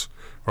 Quarterbacks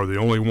are the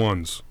only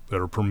ones that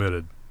are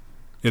permitted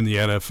in the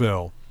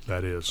NFL,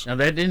 that is. Now,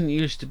 that didn't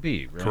used to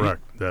be, right?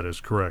 Correct. That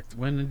is correct.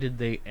 When did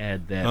they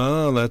add that?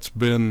 That's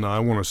been, I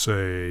want to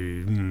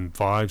say,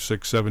 5,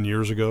 6, 7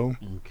 years ago.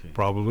 Okay.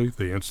 Probably.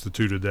 They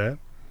instituted that.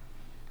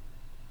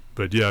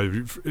 But, yeah,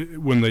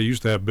 when they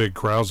used to have big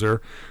crowds there,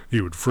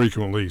 you would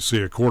frequently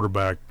see a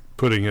quarterback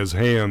putting his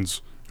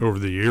hands over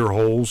the ear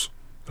holes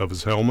of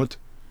his helmet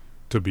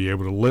to be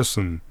able to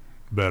listen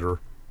better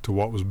to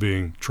what was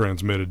being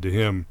transmitted to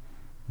him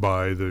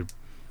by the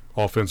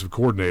offensive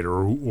coordinator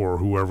or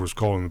whoever was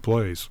calling the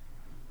plays.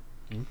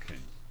 Okay.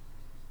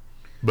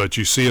 But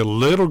you see a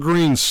little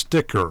green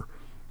sticker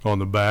on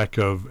the back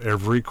of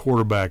every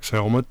quarterback's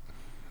helmet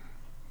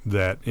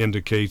that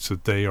indicates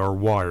that they are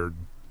wired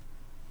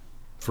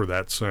for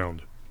that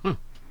sound. Huh.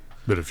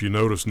 But if you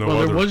notice, there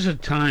was a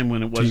time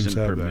when it wasn't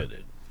permitted.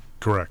 That.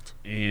 Correct.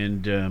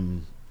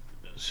 And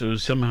so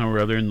somehow or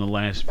other in the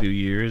last few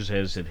years,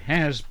 as it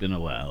has been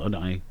allowed,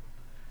 I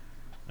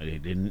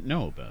didn't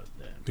know about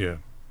that. Yeah.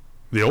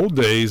 The old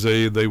days,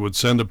 they would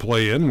send a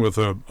play in with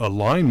a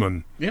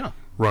lineman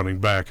running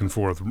back and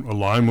forth. A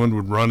lineman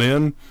would run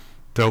in,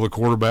 tell the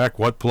quarterback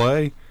what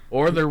play.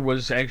 Or there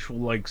was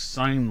actual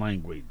sign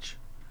language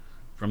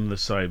from the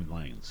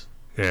sidelines.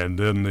 And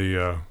then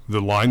the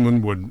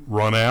lineman would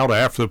run out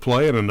after the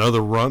play, and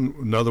another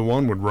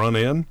one would run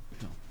in.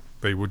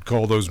 They would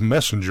call those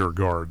messenger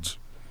guards.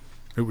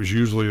 It was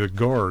usually a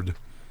guard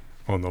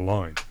on the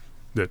line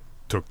that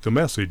took the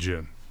message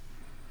in.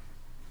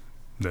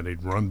 Then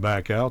he'd run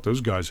back out.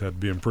 Those guys had to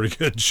be in pretty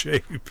good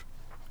shape.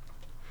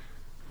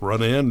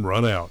 Run in,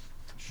 run out.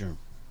 Sure.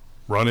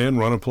 Run in,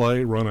 run a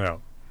play, run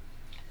out.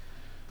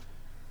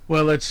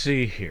 Well, let's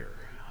see here.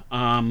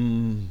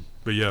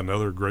 But yeah,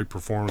 another great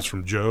performance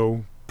from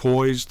Joe.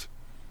 Poised,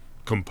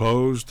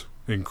 composed,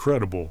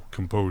 incredible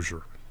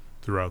composure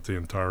throughout the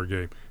entire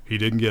game. He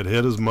didn't get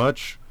hit as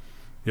much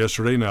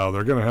yesterday. Now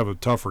they're going to have a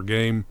tougher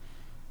game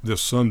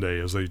this Sunday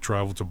as they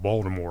travel to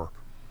Baltimore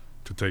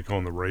to take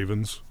on the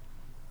Ravens.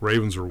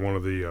 Ravens are one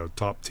of the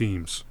top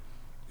teams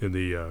in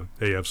the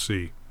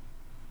AFC.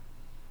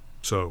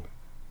 So,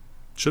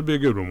 should be a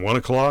good one. 1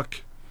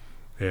 o'clock,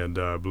 and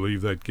I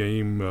believe that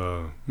game,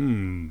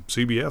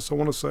 CBS, I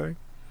want to say.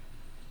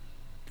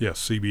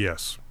 Yes,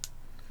 CBS.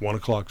 1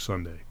 o'clock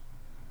Sunday.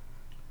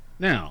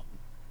 Now,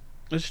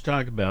 let's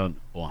talk about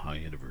Ohio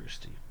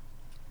University.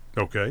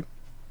 Okay.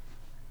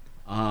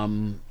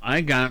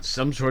 I got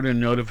some sort of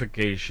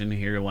notification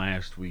here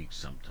last week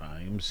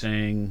sometime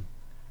saying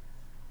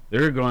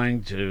they're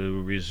going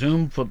to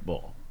resume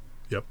football.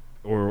 Yep.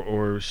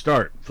 Or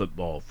start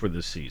football for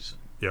the season.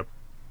 Yep.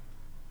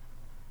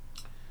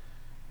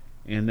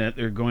 And that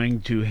they're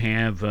going to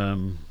have,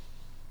 I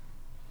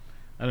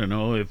don't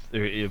know if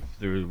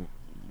they're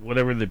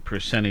whatever the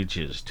percentage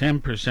is,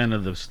 10%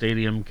 of the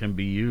stadium can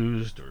be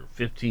used, or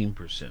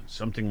 15%,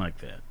 something like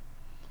that.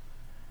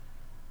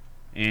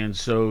 And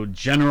so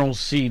general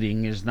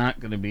seating is not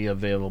going to be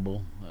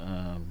available.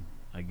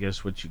 I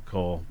guess what you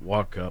call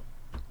walk-up.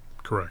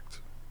 Correct.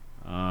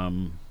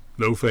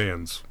 No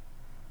fans.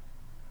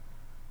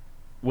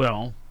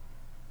 Well,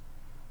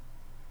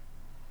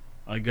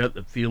 I got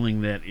the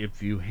feeling that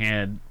if you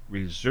had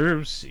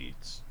reserve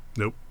seats...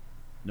 Nope.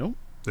 Nope?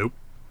 Nope.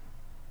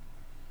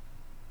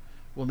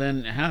 Well,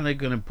 then how are they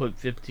going to put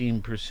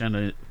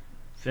 15%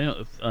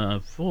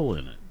 full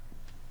in it?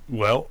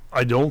 Well,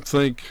 I don't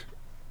think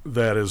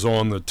that is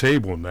on the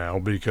table now,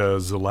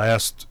 because the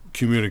last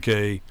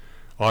communique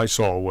I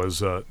saw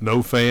was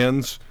no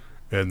fans,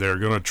 and they're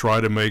going to try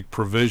to make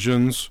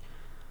provisions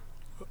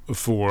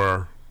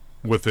for,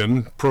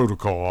 within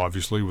protocol,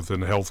 obviously,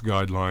 within health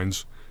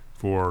guidelines,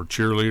 for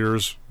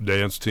cheerleaders,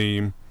 dance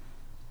team,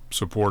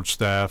 support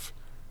staff,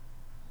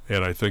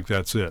 and I think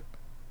that's it.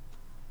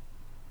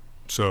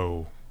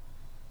 So,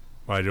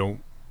 I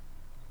don't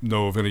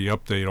know of any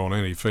update on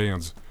any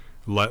fans.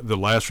 The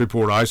last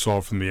report I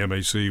saw from the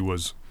MAC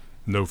was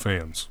no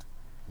fans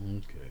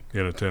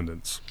in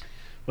attendance.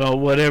 Well,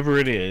 whatever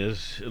it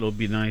is, it'll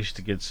be nice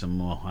to get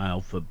some Ohio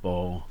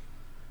football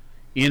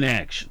in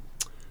action.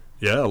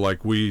 Yeah,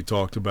 like we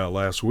talked about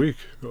last week,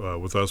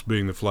 with us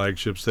being the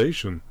flagship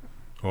station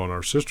on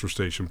our sister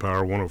station,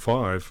 Power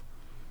 105,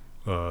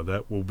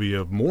 that will be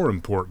of more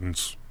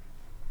importance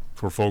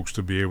for folks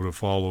to be able to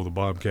follow the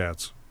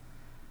Bobcats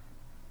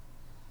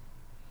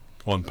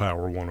on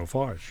Power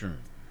 105. Sure.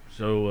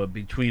 So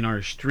between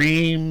our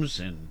streams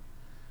and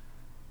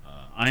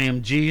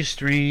IMG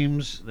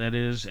streams, that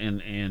is,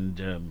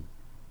 and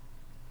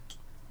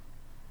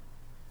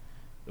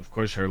of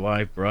course our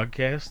live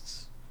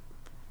broadcasts,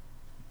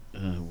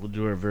 we'll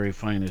do our very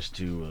finest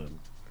to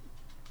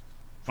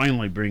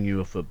finally bring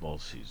you a football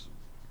season.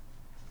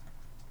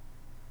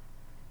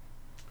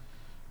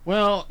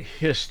 Well,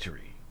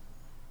 history.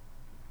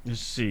 Let's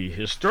see,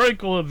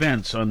 historical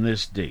events on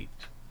this date.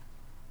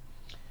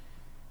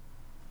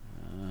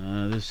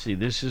 Let's see,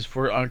 this is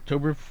for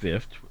October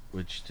 5th,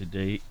 which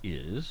today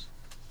is.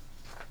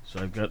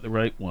 So I've got the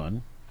right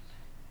one.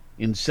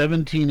 In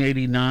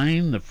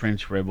 1789, the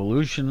French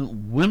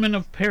Revolution, women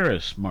of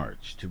Paris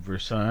marched to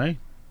Versailles.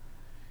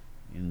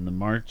 In the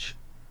March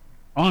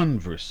on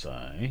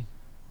Versailles,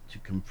 to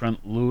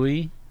confront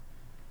Louis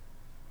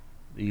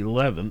the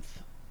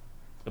 11th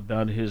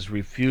about his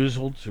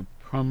refusal to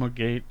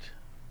promulgate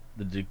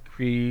the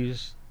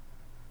decrees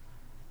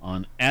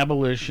on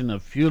abolition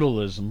of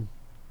feudalism,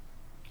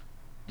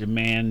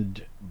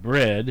 demand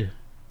bread,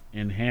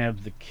 and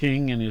have the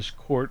king and his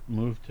court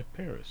move to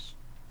Paris.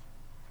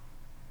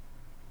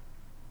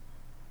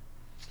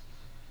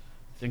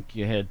 I think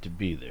you had to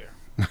be there.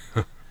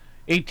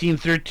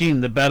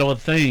 1813, the Battle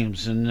of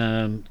Thames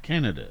in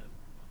Canada,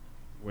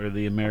 where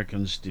the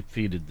Americans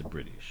defeated the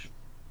British.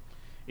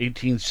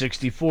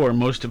 1864,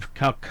 most of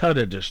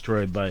Calcutta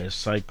destroyed by a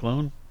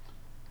cyclone.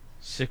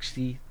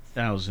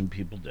 60,000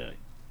 people died.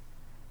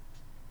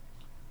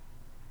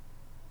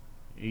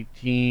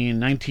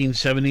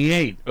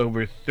 1978,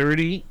 over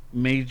 30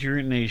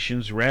 major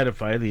nations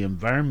ratify the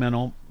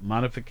Environmental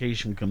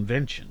Modification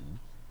Convention,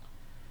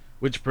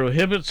 which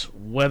prohibits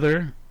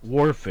weather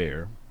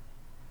warfare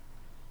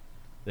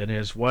that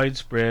has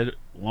widespread,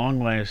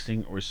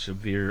 long-lasting, or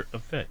severe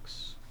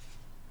effects.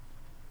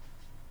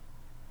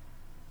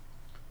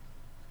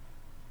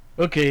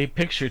 Okay,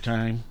 picture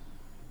time.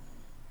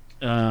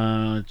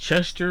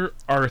 Chester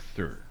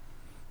Arthur.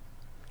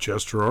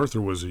 Chester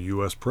Arthur was a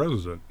U.S.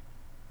 president.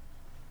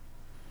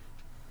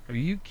 Are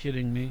you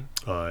kidding me?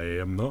 I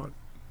am not.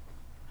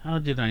 How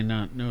did I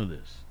not know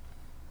this?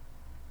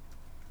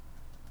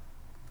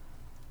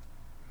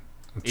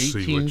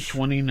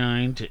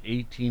 1829 to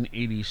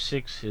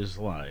 1886, his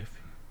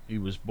life. He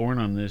was born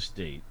on this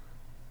date.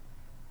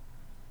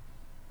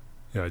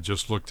 Yeah, I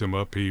just looked him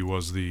up. He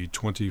was the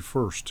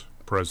 21st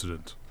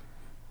president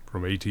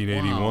from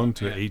 1881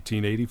 to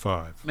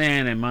 1885.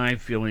 Man, am I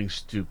feeling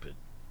stupid.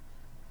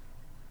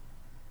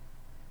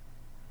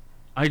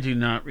 I do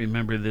not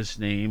remember this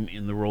name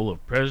in the role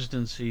of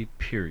presidency,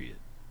 period.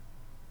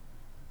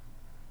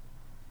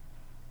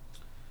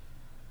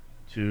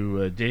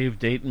 To Dave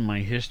Dayton,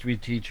 my history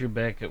teacher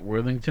back at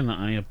Worthington,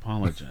 I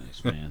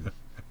apologize, man.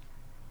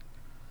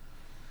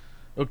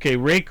 Okay,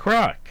 Ray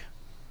Kroc.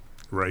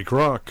 Ray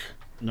Kroc.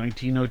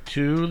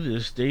 1902,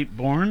 this date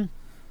born.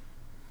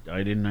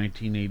 Died in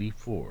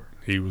 1984.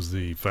 He was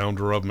the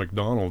founder of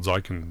McDonald's.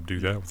 I can do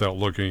that without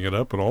looking it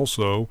up. And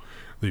also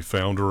the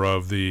founder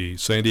of the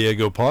San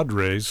Diego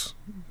Padres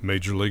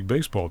Major League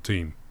Baseball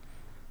team.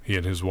 He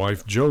and his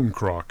wife, Joan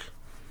Kroc,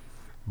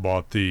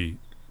 bought the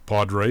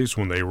Padres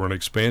when they were an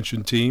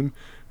expansion team.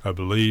 I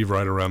believe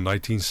right around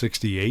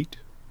 1968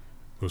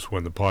 was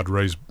when the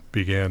Padres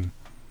began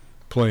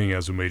playing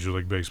as a Major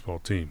League Baseball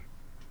team.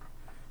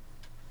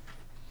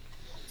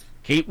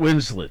 Kate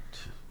Winslet.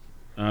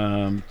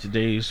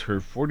 Today's her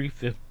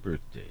 45th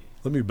birthday.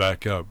 Let me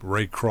back up.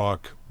 Ray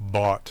Kroc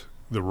bought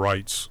the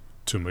rights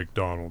to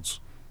McDonald's.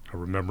 I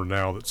remember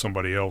now that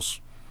somebody else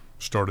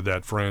started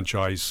that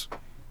franchise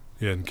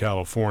in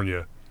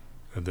California,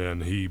 and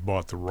then he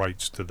bought the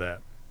rights to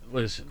that.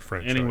 Listen,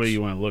 franchise. any way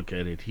you want to look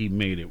at it, he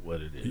made it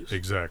what it is.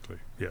 Exactly,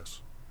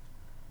 yes.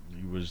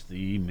 He was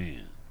the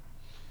man.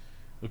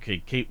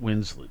 Okay, Kate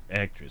Winslet,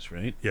 actress,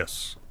 right?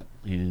 Yes.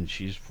 And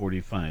she's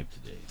 45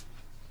 today.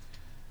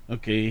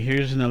 Okay,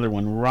 here's another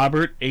one.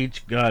 Robert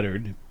H.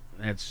 Goddard.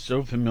 That's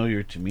so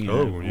familiar to me.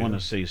 Oh, I want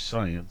to say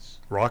science.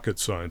 Rocket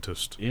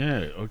scientist.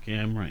 Yeah, okay,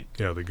 I'm right.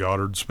 Yeah, the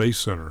Goddard Space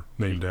Center,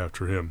 named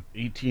after him.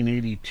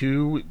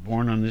 1882,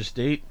 born on this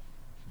date,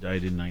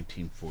 died in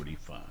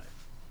 1945.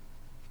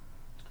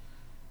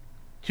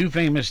 Two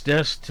famous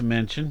deaths to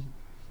mention.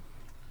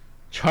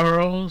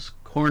 Charles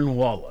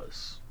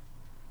Cornwallis.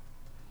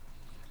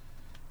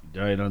 He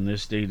died on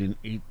this date in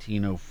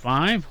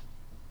 1805.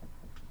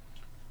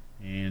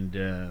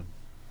 And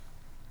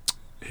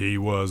he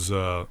was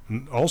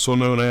also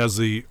known as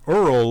the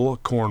Earl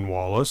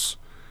Cornwallis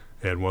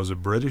and was a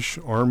British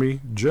Army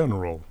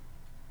general.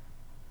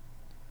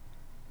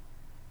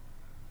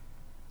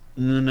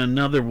 And then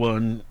another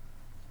one,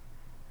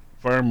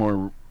 far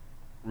more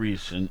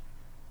recent,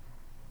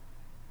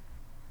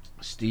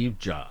 Steve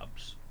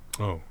Jobs.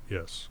 Oh,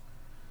 yes.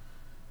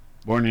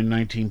 Born in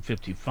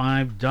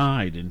 1955,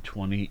 died in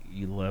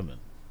 2011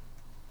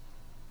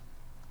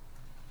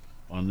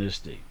 on this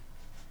date.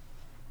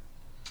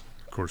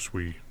 Of course,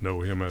 we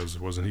know him as,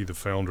 wasn't he the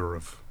founder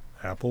of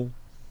Apple?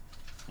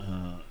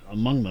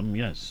 Among them,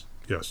 yes.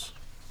 Yes.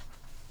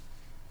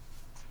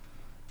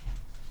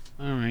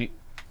 All right.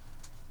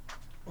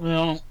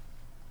 Well,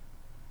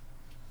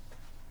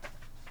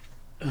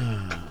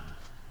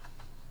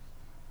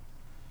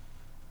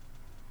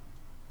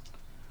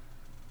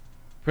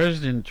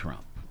 President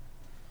Trump,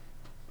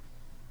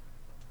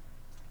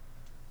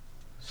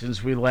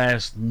 since we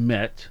last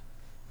met,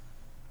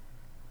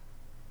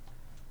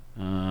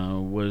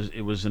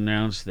 it was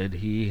announced that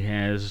he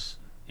has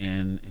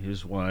and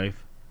his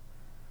wife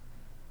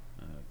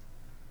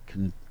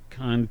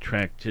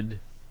contracted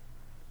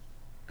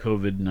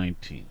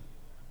COVID-19.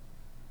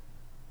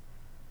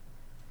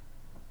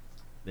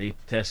 They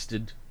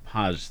tested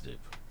positive.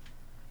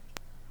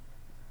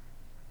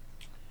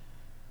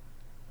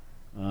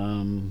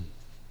 Let's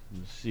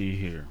see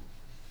here.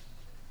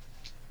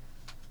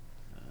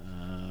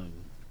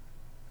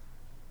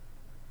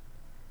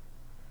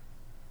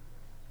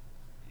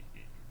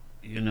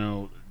 You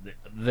know,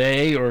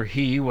 they or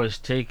he was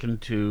taken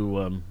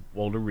to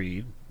Walter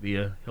Reed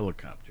via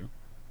helicopter.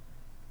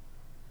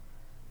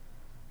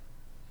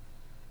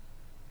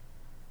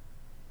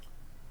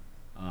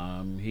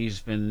 He's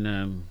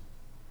being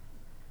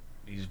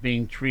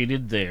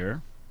treated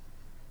there.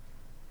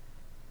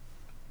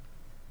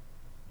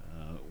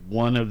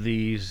 One of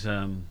these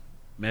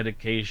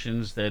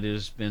medications that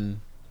has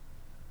been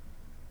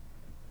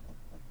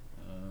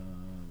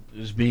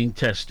is being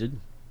tested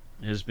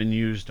has been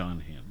used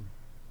on him.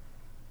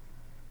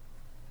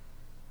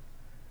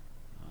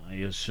 I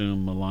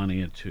assume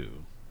Melania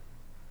too.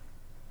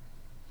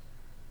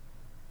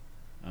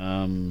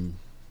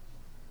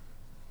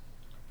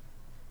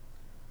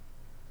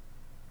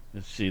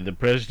 Let's see. The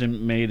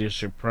president made a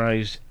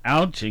surprise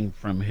outing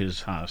from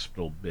his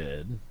hospital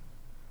bed,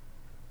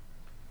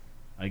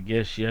 I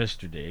guess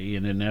yesterday,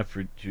 in an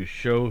effort to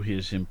show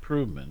his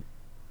improvement.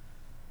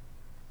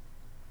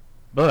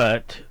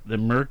 But the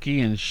murky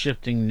and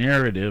shifting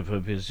narrative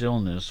of his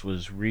illness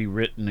was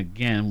rewritten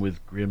again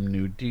with grim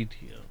new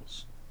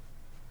details.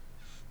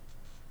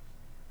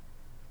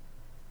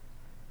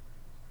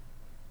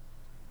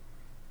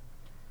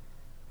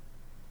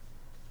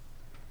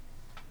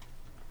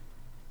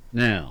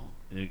 Now,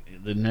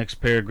 the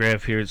next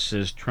paragraph here, it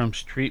says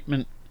Trump's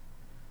treatment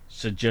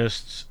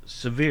suggests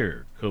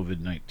severe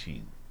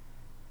COVID-19.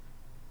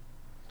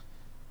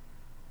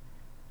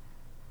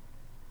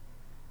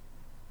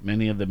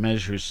 Many of the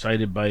measures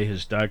cited by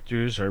his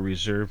doctors are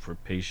reserved for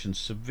patients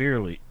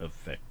severely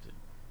affected.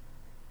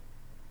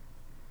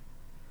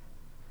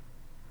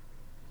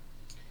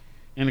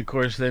 And of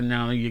course, then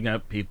now you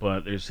got people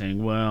out there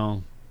saying,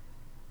 well,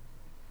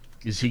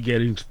 is he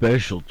getting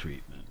special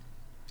treatment?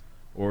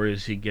 Or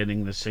is he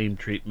getting the same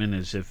treatment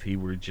as if he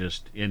were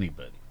just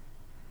anybody?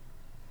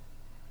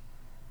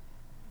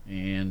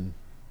 And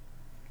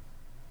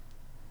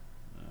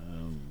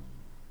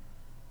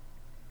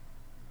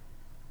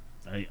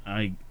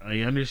I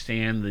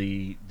understand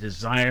the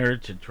desire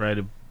to try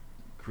to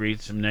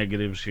create some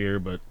negatives here,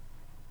 but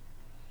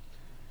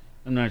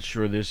I'm not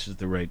sure this is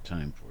the right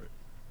time for it.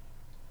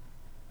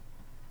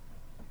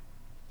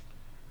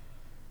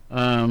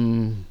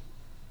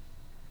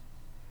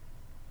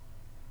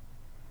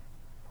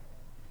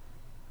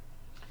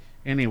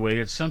 Anyway,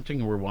 it's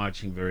something we're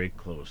watching very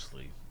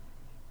closely.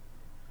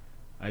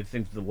 I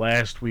think the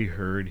last we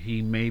heard,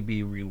 he may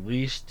be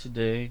released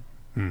today.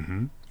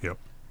 Mm-hmm. Yep.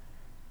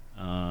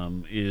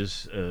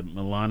 Is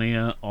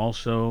Melania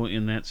also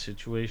in that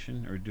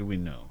situation, or do we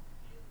know?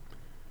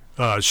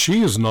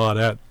 She is not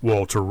at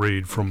Walter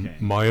Reed, from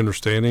my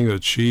understanding,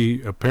 that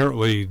she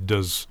apparently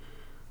does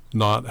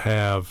not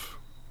have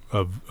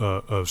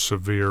a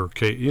severe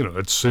case. You know,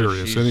 it's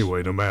serious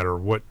anyway, no matter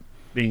what.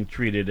 Being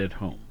treated at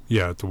home.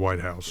 Yeah, at the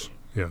White House.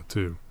 Yeah,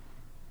 too.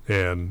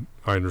 And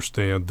I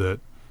understand that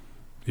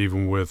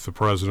even with the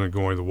president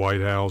going to the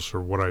White House,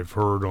 or what I've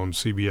heard on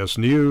CBS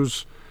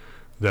News,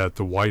 that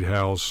the White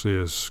House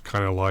is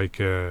kind of like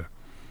a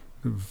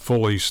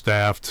fully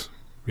staffed,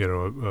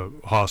 a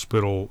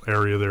hospital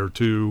area there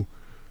too,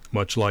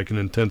 much like an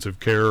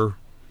intensive care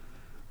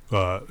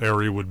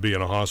area would be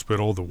in a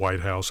hospital. The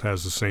White House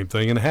has the same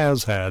thing and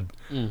has had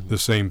the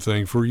same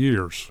thing for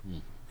years,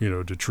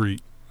 to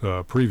treat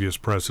previous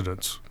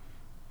presidents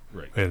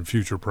and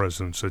future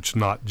presidents. It's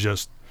not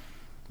just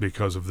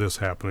because of this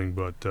happening,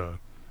 but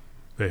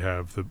they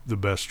have the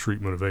best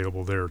treatment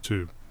available there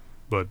too.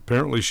 But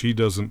apparently she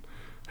doesn't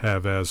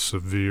have as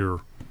severe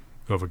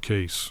of a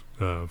case.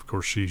 Of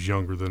course, she's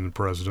younger than the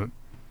president.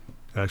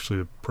 Actually,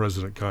 the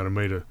president kind of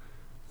made a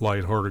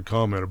lighthearted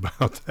comment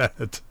about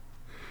that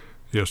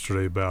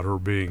yesterday, about her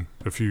being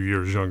a few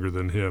years younger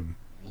than him.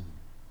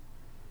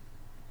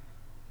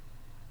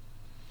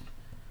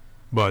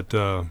 But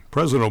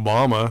President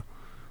Obama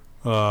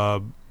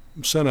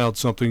sent out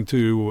something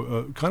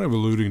too, kind of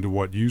alluding to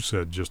what you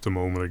said just a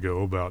moment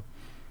ago about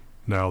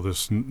now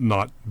this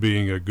not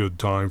being a good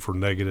time for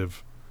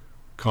negative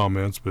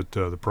comments. But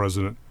the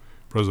President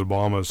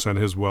Obama sent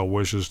his well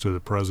wishes to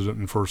the President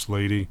and First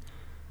Lady,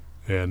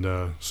 and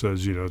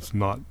says, it's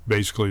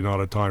basically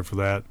not a time for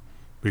that,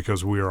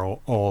 because we are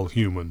all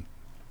human.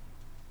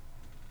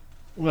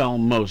 Well,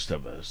 most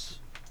of us.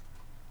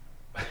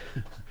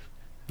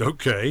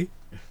 Okay.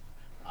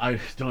 I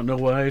don't know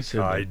why I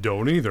said that. I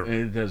don't either.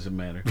 It doesn't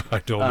matter. I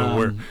don't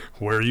know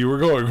where you were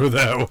going with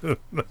that one.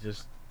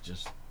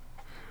 just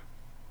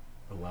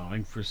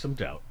allowing for some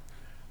doubt.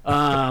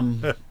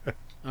 All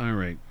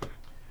right.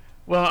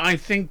 Well, I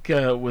think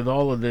with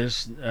all of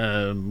this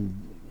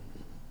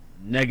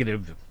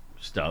negative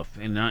stuff,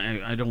 and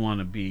I don't want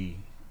to be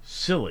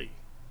silly,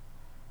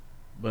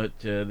 but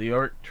the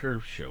Art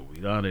Turf Show,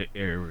 we ought to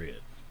air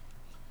it.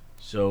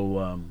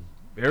 So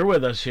bear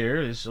with us here.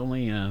 It's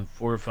only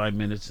 4 or 5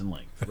 minutes in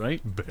length,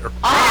 right?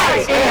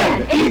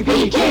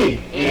 INEPT,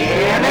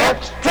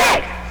 Inept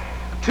Tech,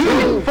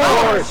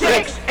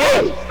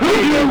 2468. Who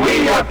do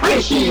we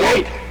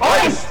appreciate?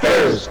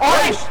 Oysters,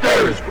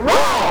 oysters,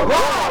 raw,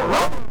 raw,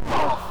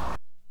 raw.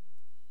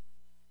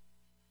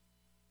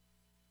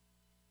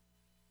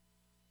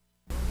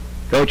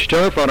 Coach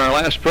Turf, on our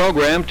last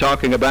program,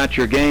 talking about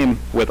your game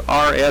with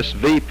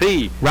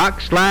RSVP. Rock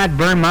Slide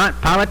Vermont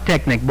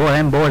Polytechnic. Boy,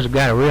 them boys have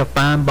got a real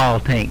fine ball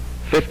team.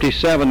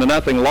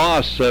 57-0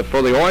 loss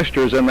for the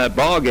Oysters in that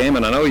ball game,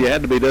 and I know you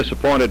had to be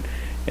disappointed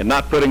in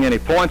not putting any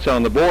points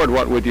on the board.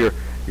 What with your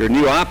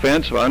new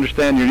offense? I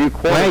understand your new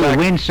quarterback. Well, you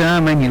win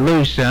some and you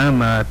lose some.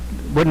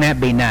 Wouldn't that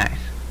be nice?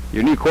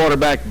 Your new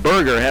quarterback,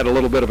 Berger, had a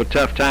little bit of a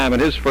tough time in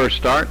his first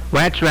start.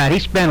 Well, that's right. He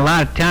spent a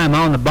lot of time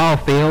on the ball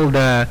field,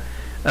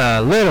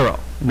 literal.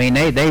 I mean,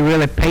 they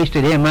really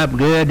pasted him up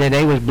good.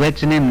 They was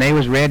blitzing him, they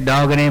was red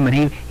dogging him,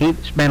 and he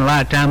spent a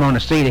lot of time on the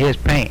seat of his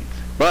pants.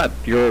 But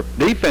your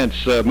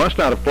defense must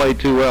not have played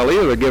too well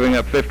either, giving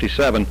up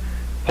 57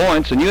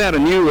 points, and you had a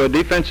new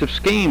defensive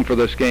scheme for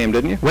this game,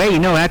 didn't you? Well,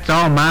 that's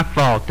all my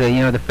fault.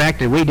 The fact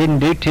that we didn't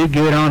do too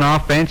good on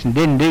offense and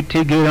didn't do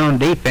too good on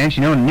defense.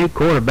 The new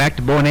quarterback,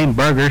 the boy named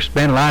Berger,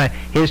 spent a lot of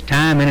his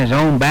time in his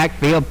own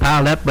backfield,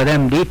 piled up with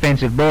them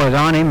defensive boys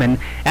on him, and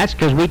that's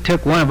because we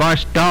took one of our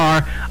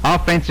star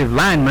offensive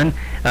linemen,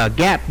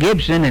 Gap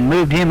Gibson, and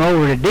moved him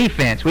over to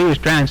defense. We was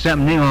trying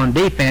something new on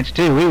defense,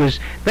 too. We was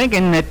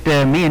thinking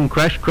that me and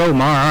Crush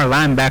Cromar, our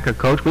linebacker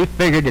coach, we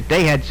figured that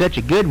they had such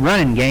a good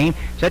running game,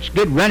 such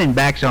good running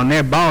backs on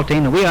their ball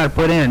team, that we ought to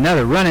put in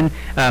another running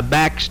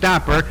back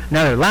stopper,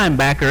 another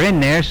linebacker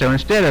in there. So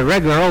instead of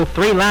regular old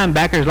 3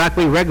 linebackers like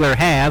we regular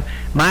have,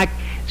 Mike,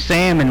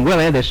 Sam, and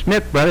Willie, the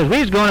Smith brothers, we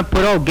was going to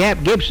put old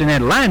Gap Gibson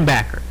at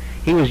linebacker.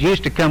 He was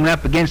used to coming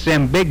up against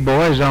them big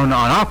boys on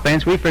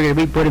offense. We figured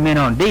we'd put him in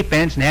on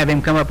defense and have him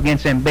come up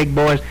against them big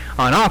boys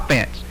on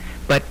offense.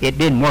 But it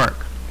didn't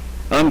work.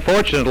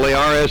 Unfortunately,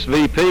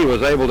 RSVP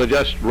was able to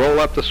just roll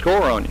up the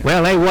score on you.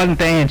 Well, they wasn't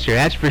the answer,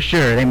 that's for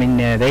sure. I mean,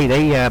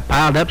 they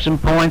piled up some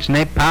points, and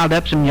they piled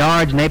up some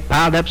yards, and they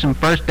piled up some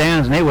first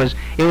downs, and it was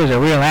a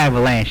real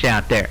avalanche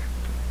out there.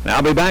 Now,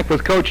 I'll be back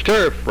with Coach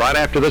Turf right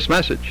after this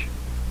message.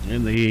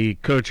 And the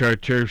Coach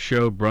Art Turf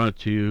Show brought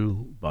to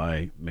you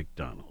by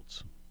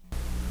McDonald's.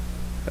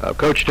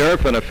 Coach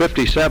Turf, in a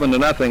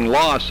 57-0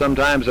 loss,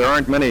 sometimes there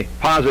aren't many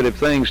positive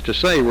things to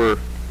say.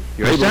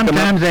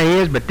 Sometimes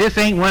there is, but this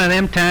ain't one of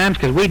them times,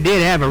 because we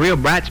did have a real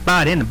bright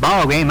spot in the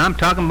ball game. I'm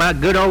talking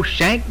about good old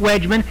Shank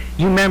Wedgman.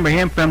 You remember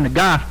him from the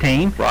golf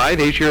team. Right.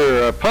 He's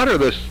your punter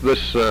this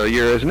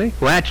year, isn't he?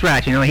 Well, that's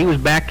right. You know, he was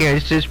back there.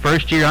 This is his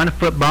first year on the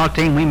football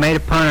team. We made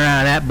a punter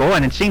out of that boy,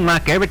 and it seemed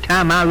like every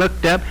time I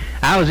looked up,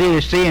 I was either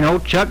seeing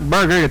old Chuck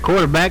Berger, the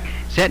quarterback,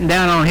 sitting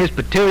down on his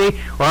patootie,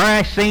 or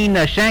I seen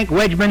Shank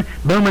Wedgman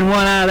booming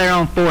one out of there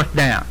on 4th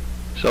down.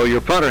 So your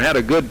punter had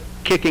a good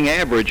kicking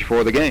average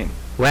for the game.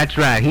 Well, that's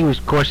right. He was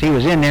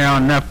in there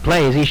on enough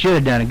plays. He should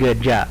have done a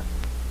good job.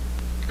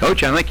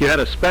 Coach, I think you had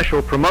a special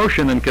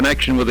promotion in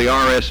connection with the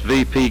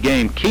RSVP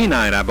game, Key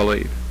Night, I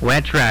believe. Well,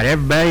 that's right.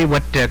 Everybody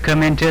would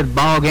come into the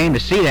ball game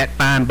to see that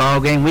fine ball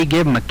game. We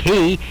give them a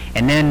key,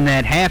 and then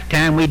at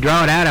halftime we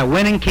draw out a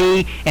winning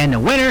key, and the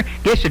winner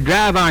gets to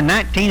drive our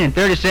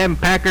 1937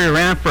 Packard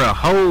around for a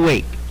whole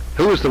week.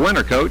 Who was the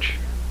winner, Coach?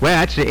 Well,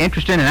 that's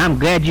interesting, and I'm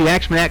glad you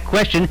asked me that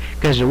question,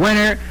 because the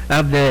winner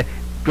of the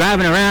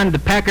driving around the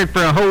Packard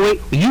for a whole week,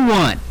 you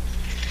won.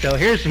 So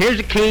here's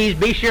the keys.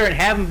 Be sure and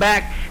have them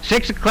back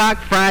 6 o'clock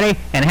Friday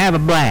and have a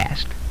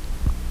blast.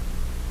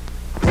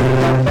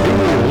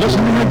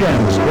 Listening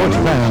again, sports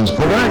fans,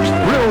 for the next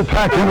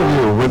thrill-packed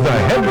interview with the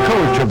head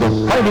coach of the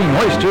Fighting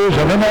Oysters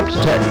of Inept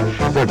Tech,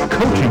 the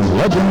coaching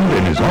legend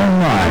in his own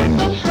mind,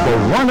 the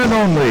one and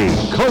only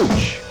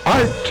Coach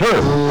Art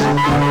Turf.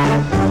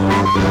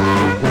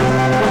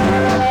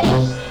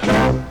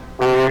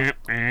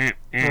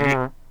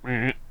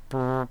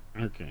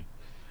 Okay.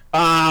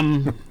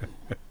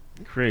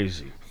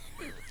 Crazy.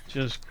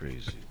 Just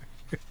crazy.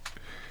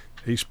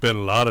 He spent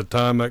a lot of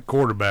time, that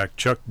quarterback,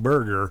 Chuck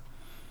Berger,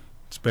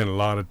 spent a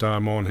lot of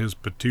time on his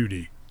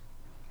patootie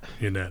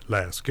in that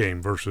last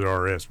game versus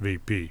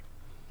RSVP.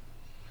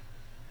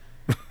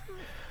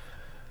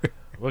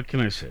 What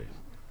can I say?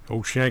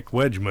 Old Shank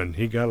Wedgman,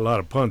 he got a lot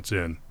of punts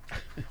in.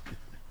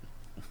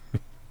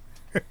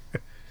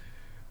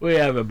 We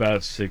have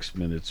about 6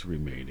 minutes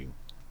remaining.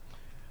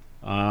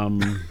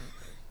 Let's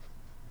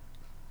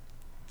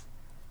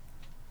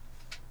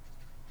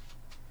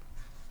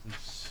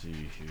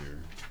see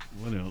here.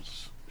 What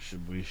else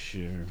should we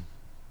share?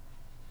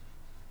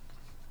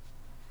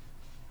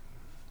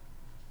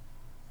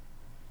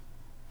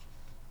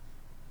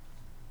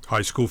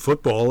 High school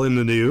football in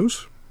the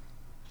news.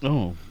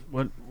 Oh,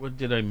 what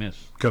did I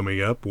miss? Coming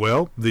up,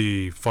 well,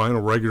 the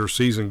final regular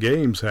season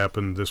games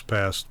happened this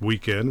past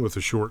weekend with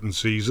a shortened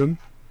season.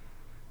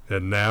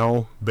 And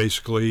now,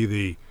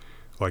 basically,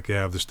 like they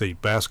have the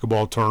state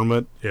basketball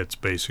tournament, it's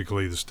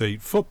basically the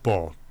state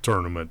football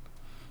tournament.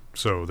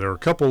 So there are a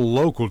couple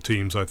local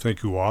teams, I think,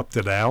 who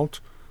opted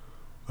out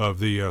of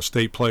the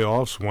state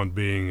playoffs, one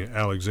being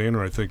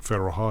Alexander, I think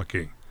Federal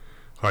Hocking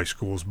High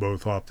Schools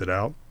both opted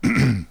out.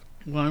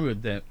 Why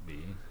would that be?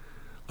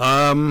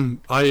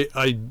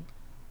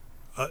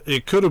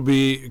 It could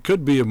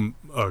be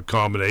a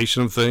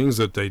combination of things,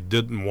 that they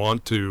didn't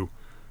want to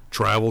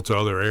travel to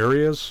other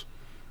areas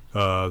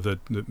that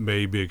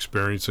may be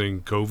experiencing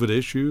COVID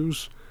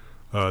issues.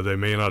 They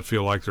may not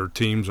feel like their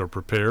teams are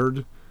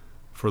prepared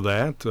for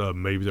that.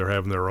 Maybe they're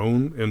having their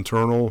own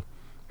internal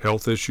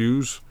health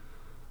issues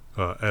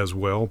as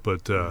well.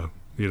 But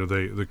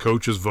the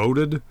coaches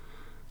voted.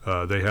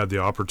 They had the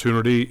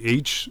opportunity.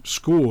 Each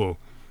school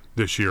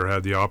this year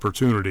had the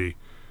opportunity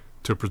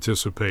to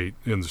participate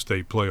in the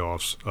state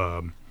playoffs.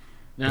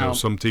 Now,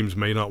 some teams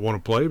may not want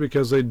to play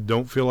because they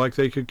don't feel like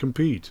they could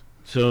compete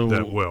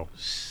that well.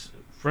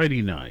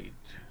 Friday night,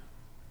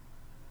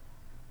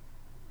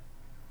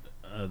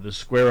 the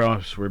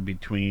square-offs were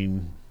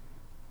between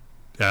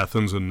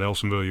Athens and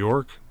Nelsonville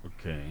York.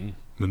 Okay.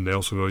 The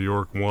Nelsonville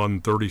York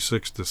won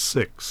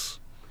 36-6.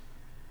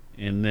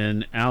 And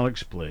then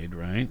Alex played,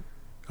 right?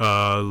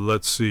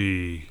 Let's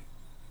see.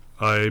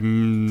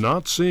 I'm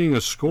not seeing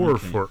a score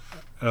for.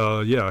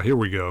 Yeah, here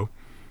we go.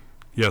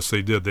 Yes,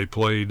 they did. They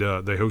played.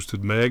 They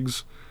hosted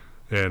Meggs,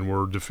 and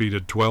were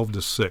defeated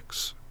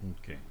 12-6.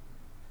 Okay.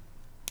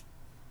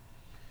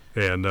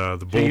 And the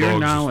Bulldogs. To your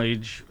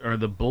knowledge, are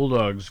the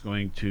Bulldogs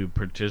going to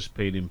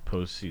participate in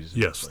postseason?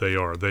 Yes, they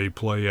are. They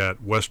play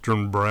at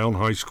Western Brown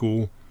High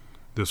School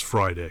this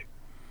Friday.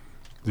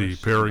 The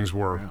pairings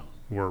were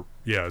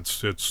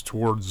it's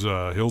towards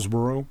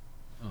Hillsboro.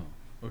 Oh,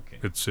 okay.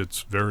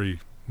 It's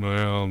very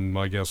well.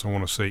 I guess I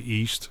want to say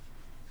east,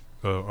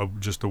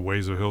 just a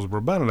ways of Hillsboro,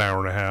 about an hour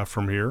and a half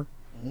from here.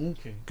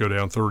 Okay. Go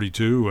down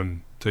 32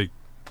 and take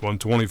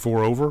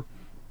 124 over.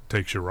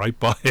 Takes you right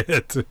by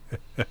it.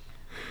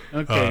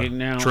 Okay,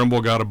 now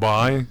Trimble got a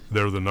bye.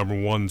 They're the number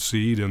 1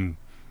 seed in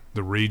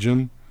the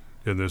region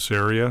in this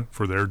area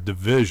for their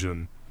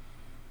division.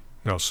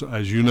 Now,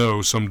 as you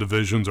know, some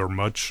divisions are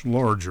much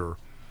larger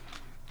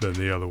than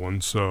the other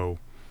ones, so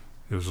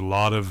there's a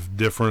lot of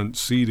different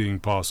seeding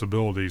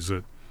possibilities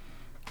that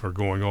are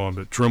going on.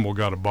 But Trimble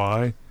got a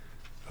bye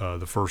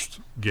the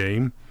first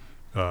game.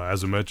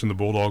 As I mentioned, the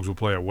Bulldogs will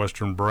play at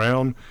Western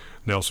Brown.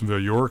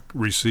 Nelsonville York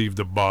received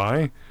a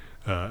bye.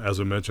 As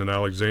I mentioned,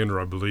 Alexander,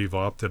 I believe,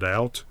 opted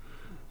out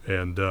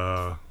And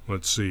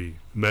let's see,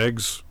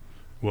 Megs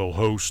will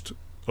host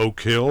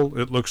Oak Hill,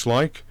 it looks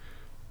like.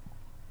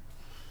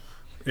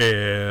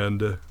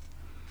 And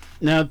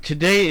now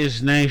today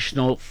is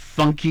National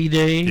Funky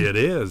Day. It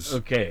is.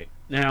 Okay.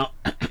 Now,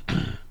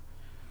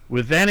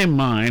 with that in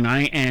mind,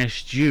 I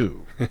asked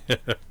you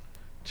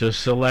to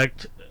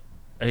select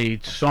a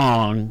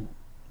song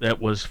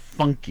that was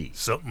funky.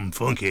 Something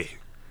funky.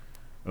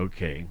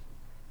 Okay.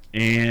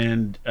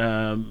 And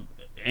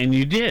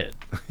you did.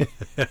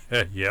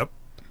 Yep.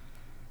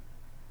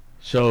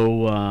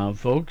 So,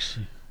 folks,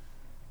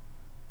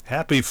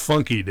 happy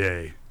Funky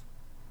Day.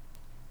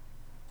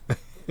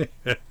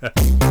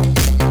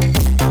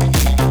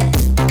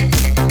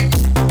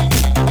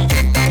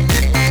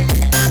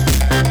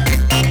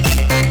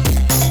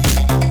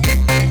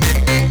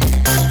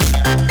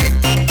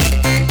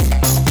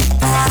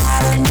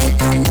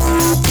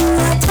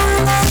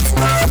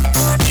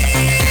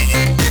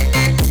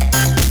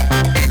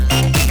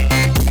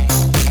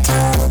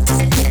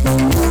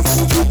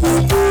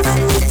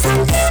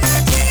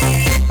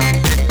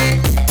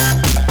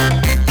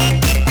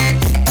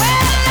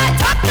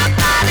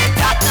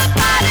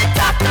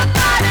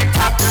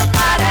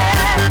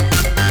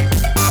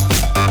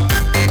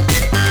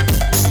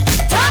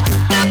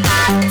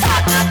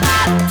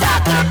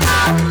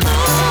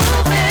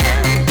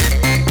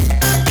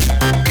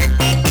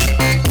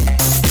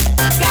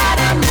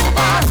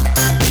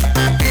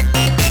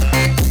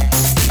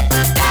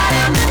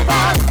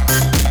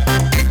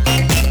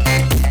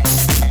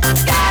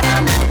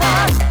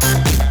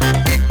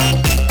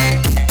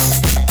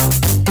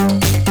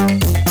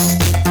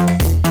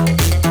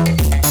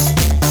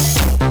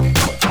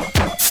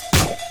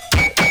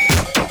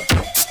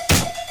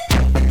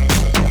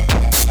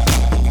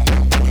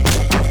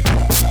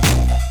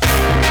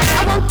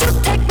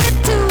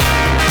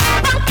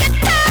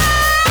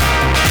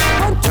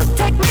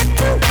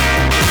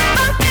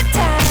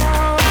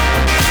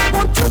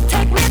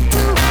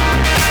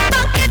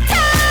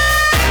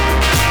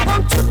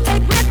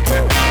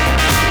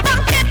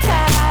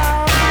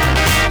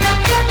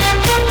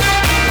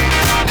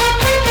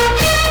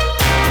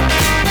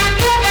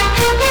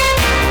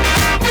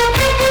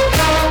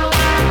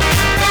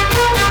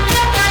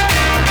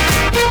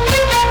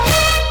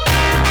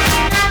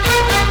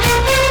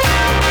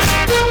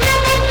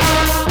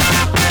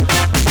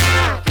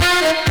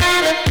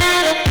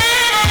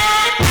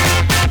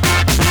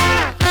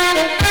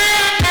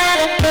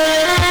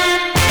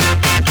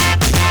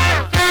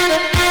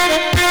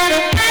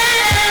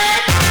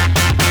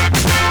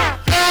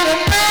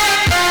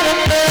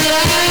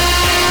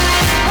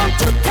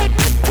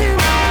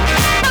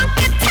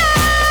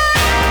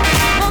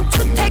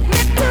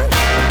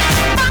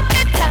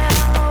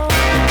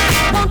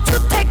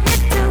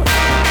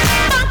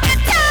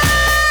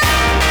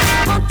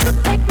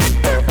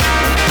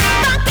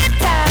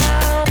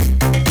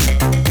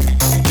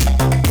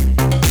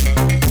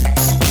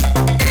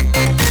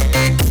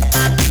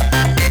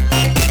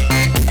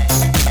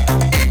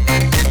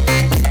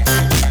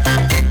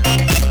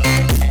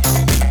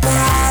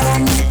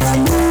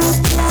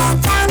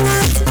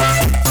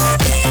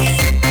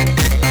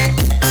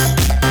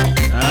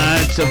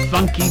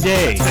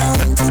 Day.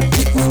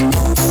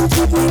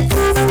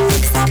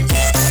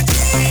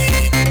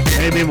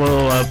 Maybe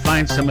we'll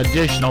find some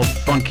additional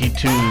funky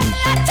tunes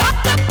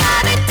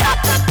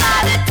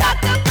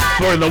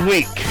for the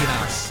week.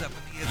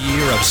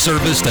 Year of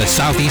service to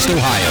Southeast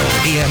Ohio.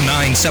 AM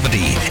 970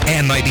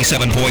 and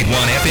 97.1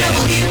 FM.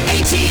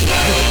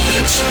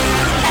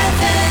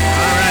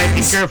 All right,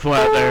 be careful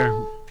out there.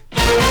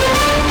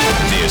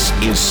 This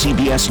is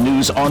CBS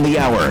News on the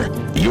Hour,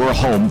 your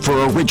home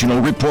for original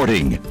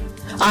reporting.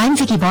 I'm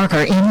Vicki Barker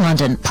in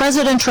London.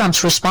 President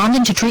Trump's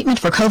responding to treatment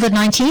for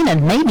COVID-19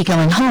 and may be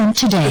going home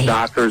today. The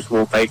doctors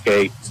will make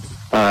a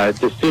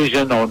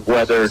decision on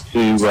whether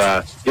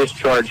to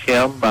discharge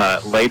him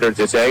later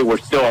today. We're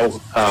still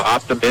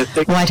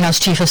optimistic. White House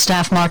Chief of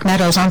Staff Mark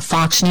Meadows on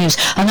Fox News.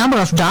 A number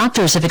of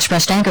doctors have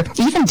expressed anger,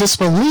 even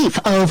disbelief,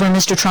 over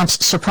Mr.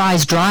 Trump's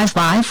surprise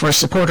drive-by for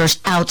supporters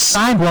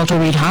outside Walter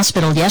Reed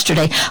Hospital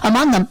yesterday.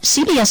 Among them,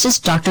 CBS's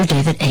Dr.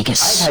 David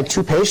Agus. I've had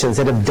 2 patients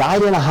that have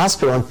died in a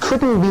hospital and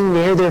couldn't be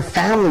near their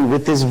family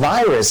with this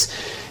virus.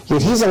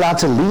 Yet he's allowed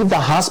to leave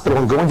the hospital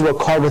and go into a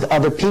car with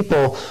other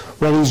people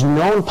when he's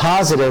known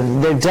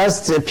positive. There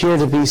does appear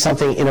to be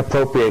something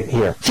inappropriate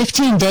here.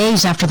 15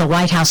 days after the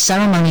White House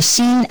ceremony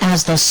seen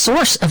as the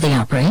source of the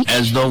outbreak.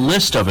 As the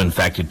list of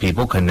infected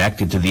people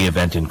connected to the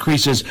event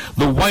increases,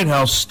 the White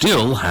House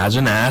still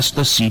hasn't asked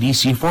the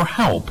CDC for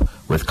help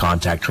with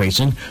contact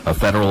tracing. A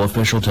federal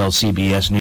official tells CBS News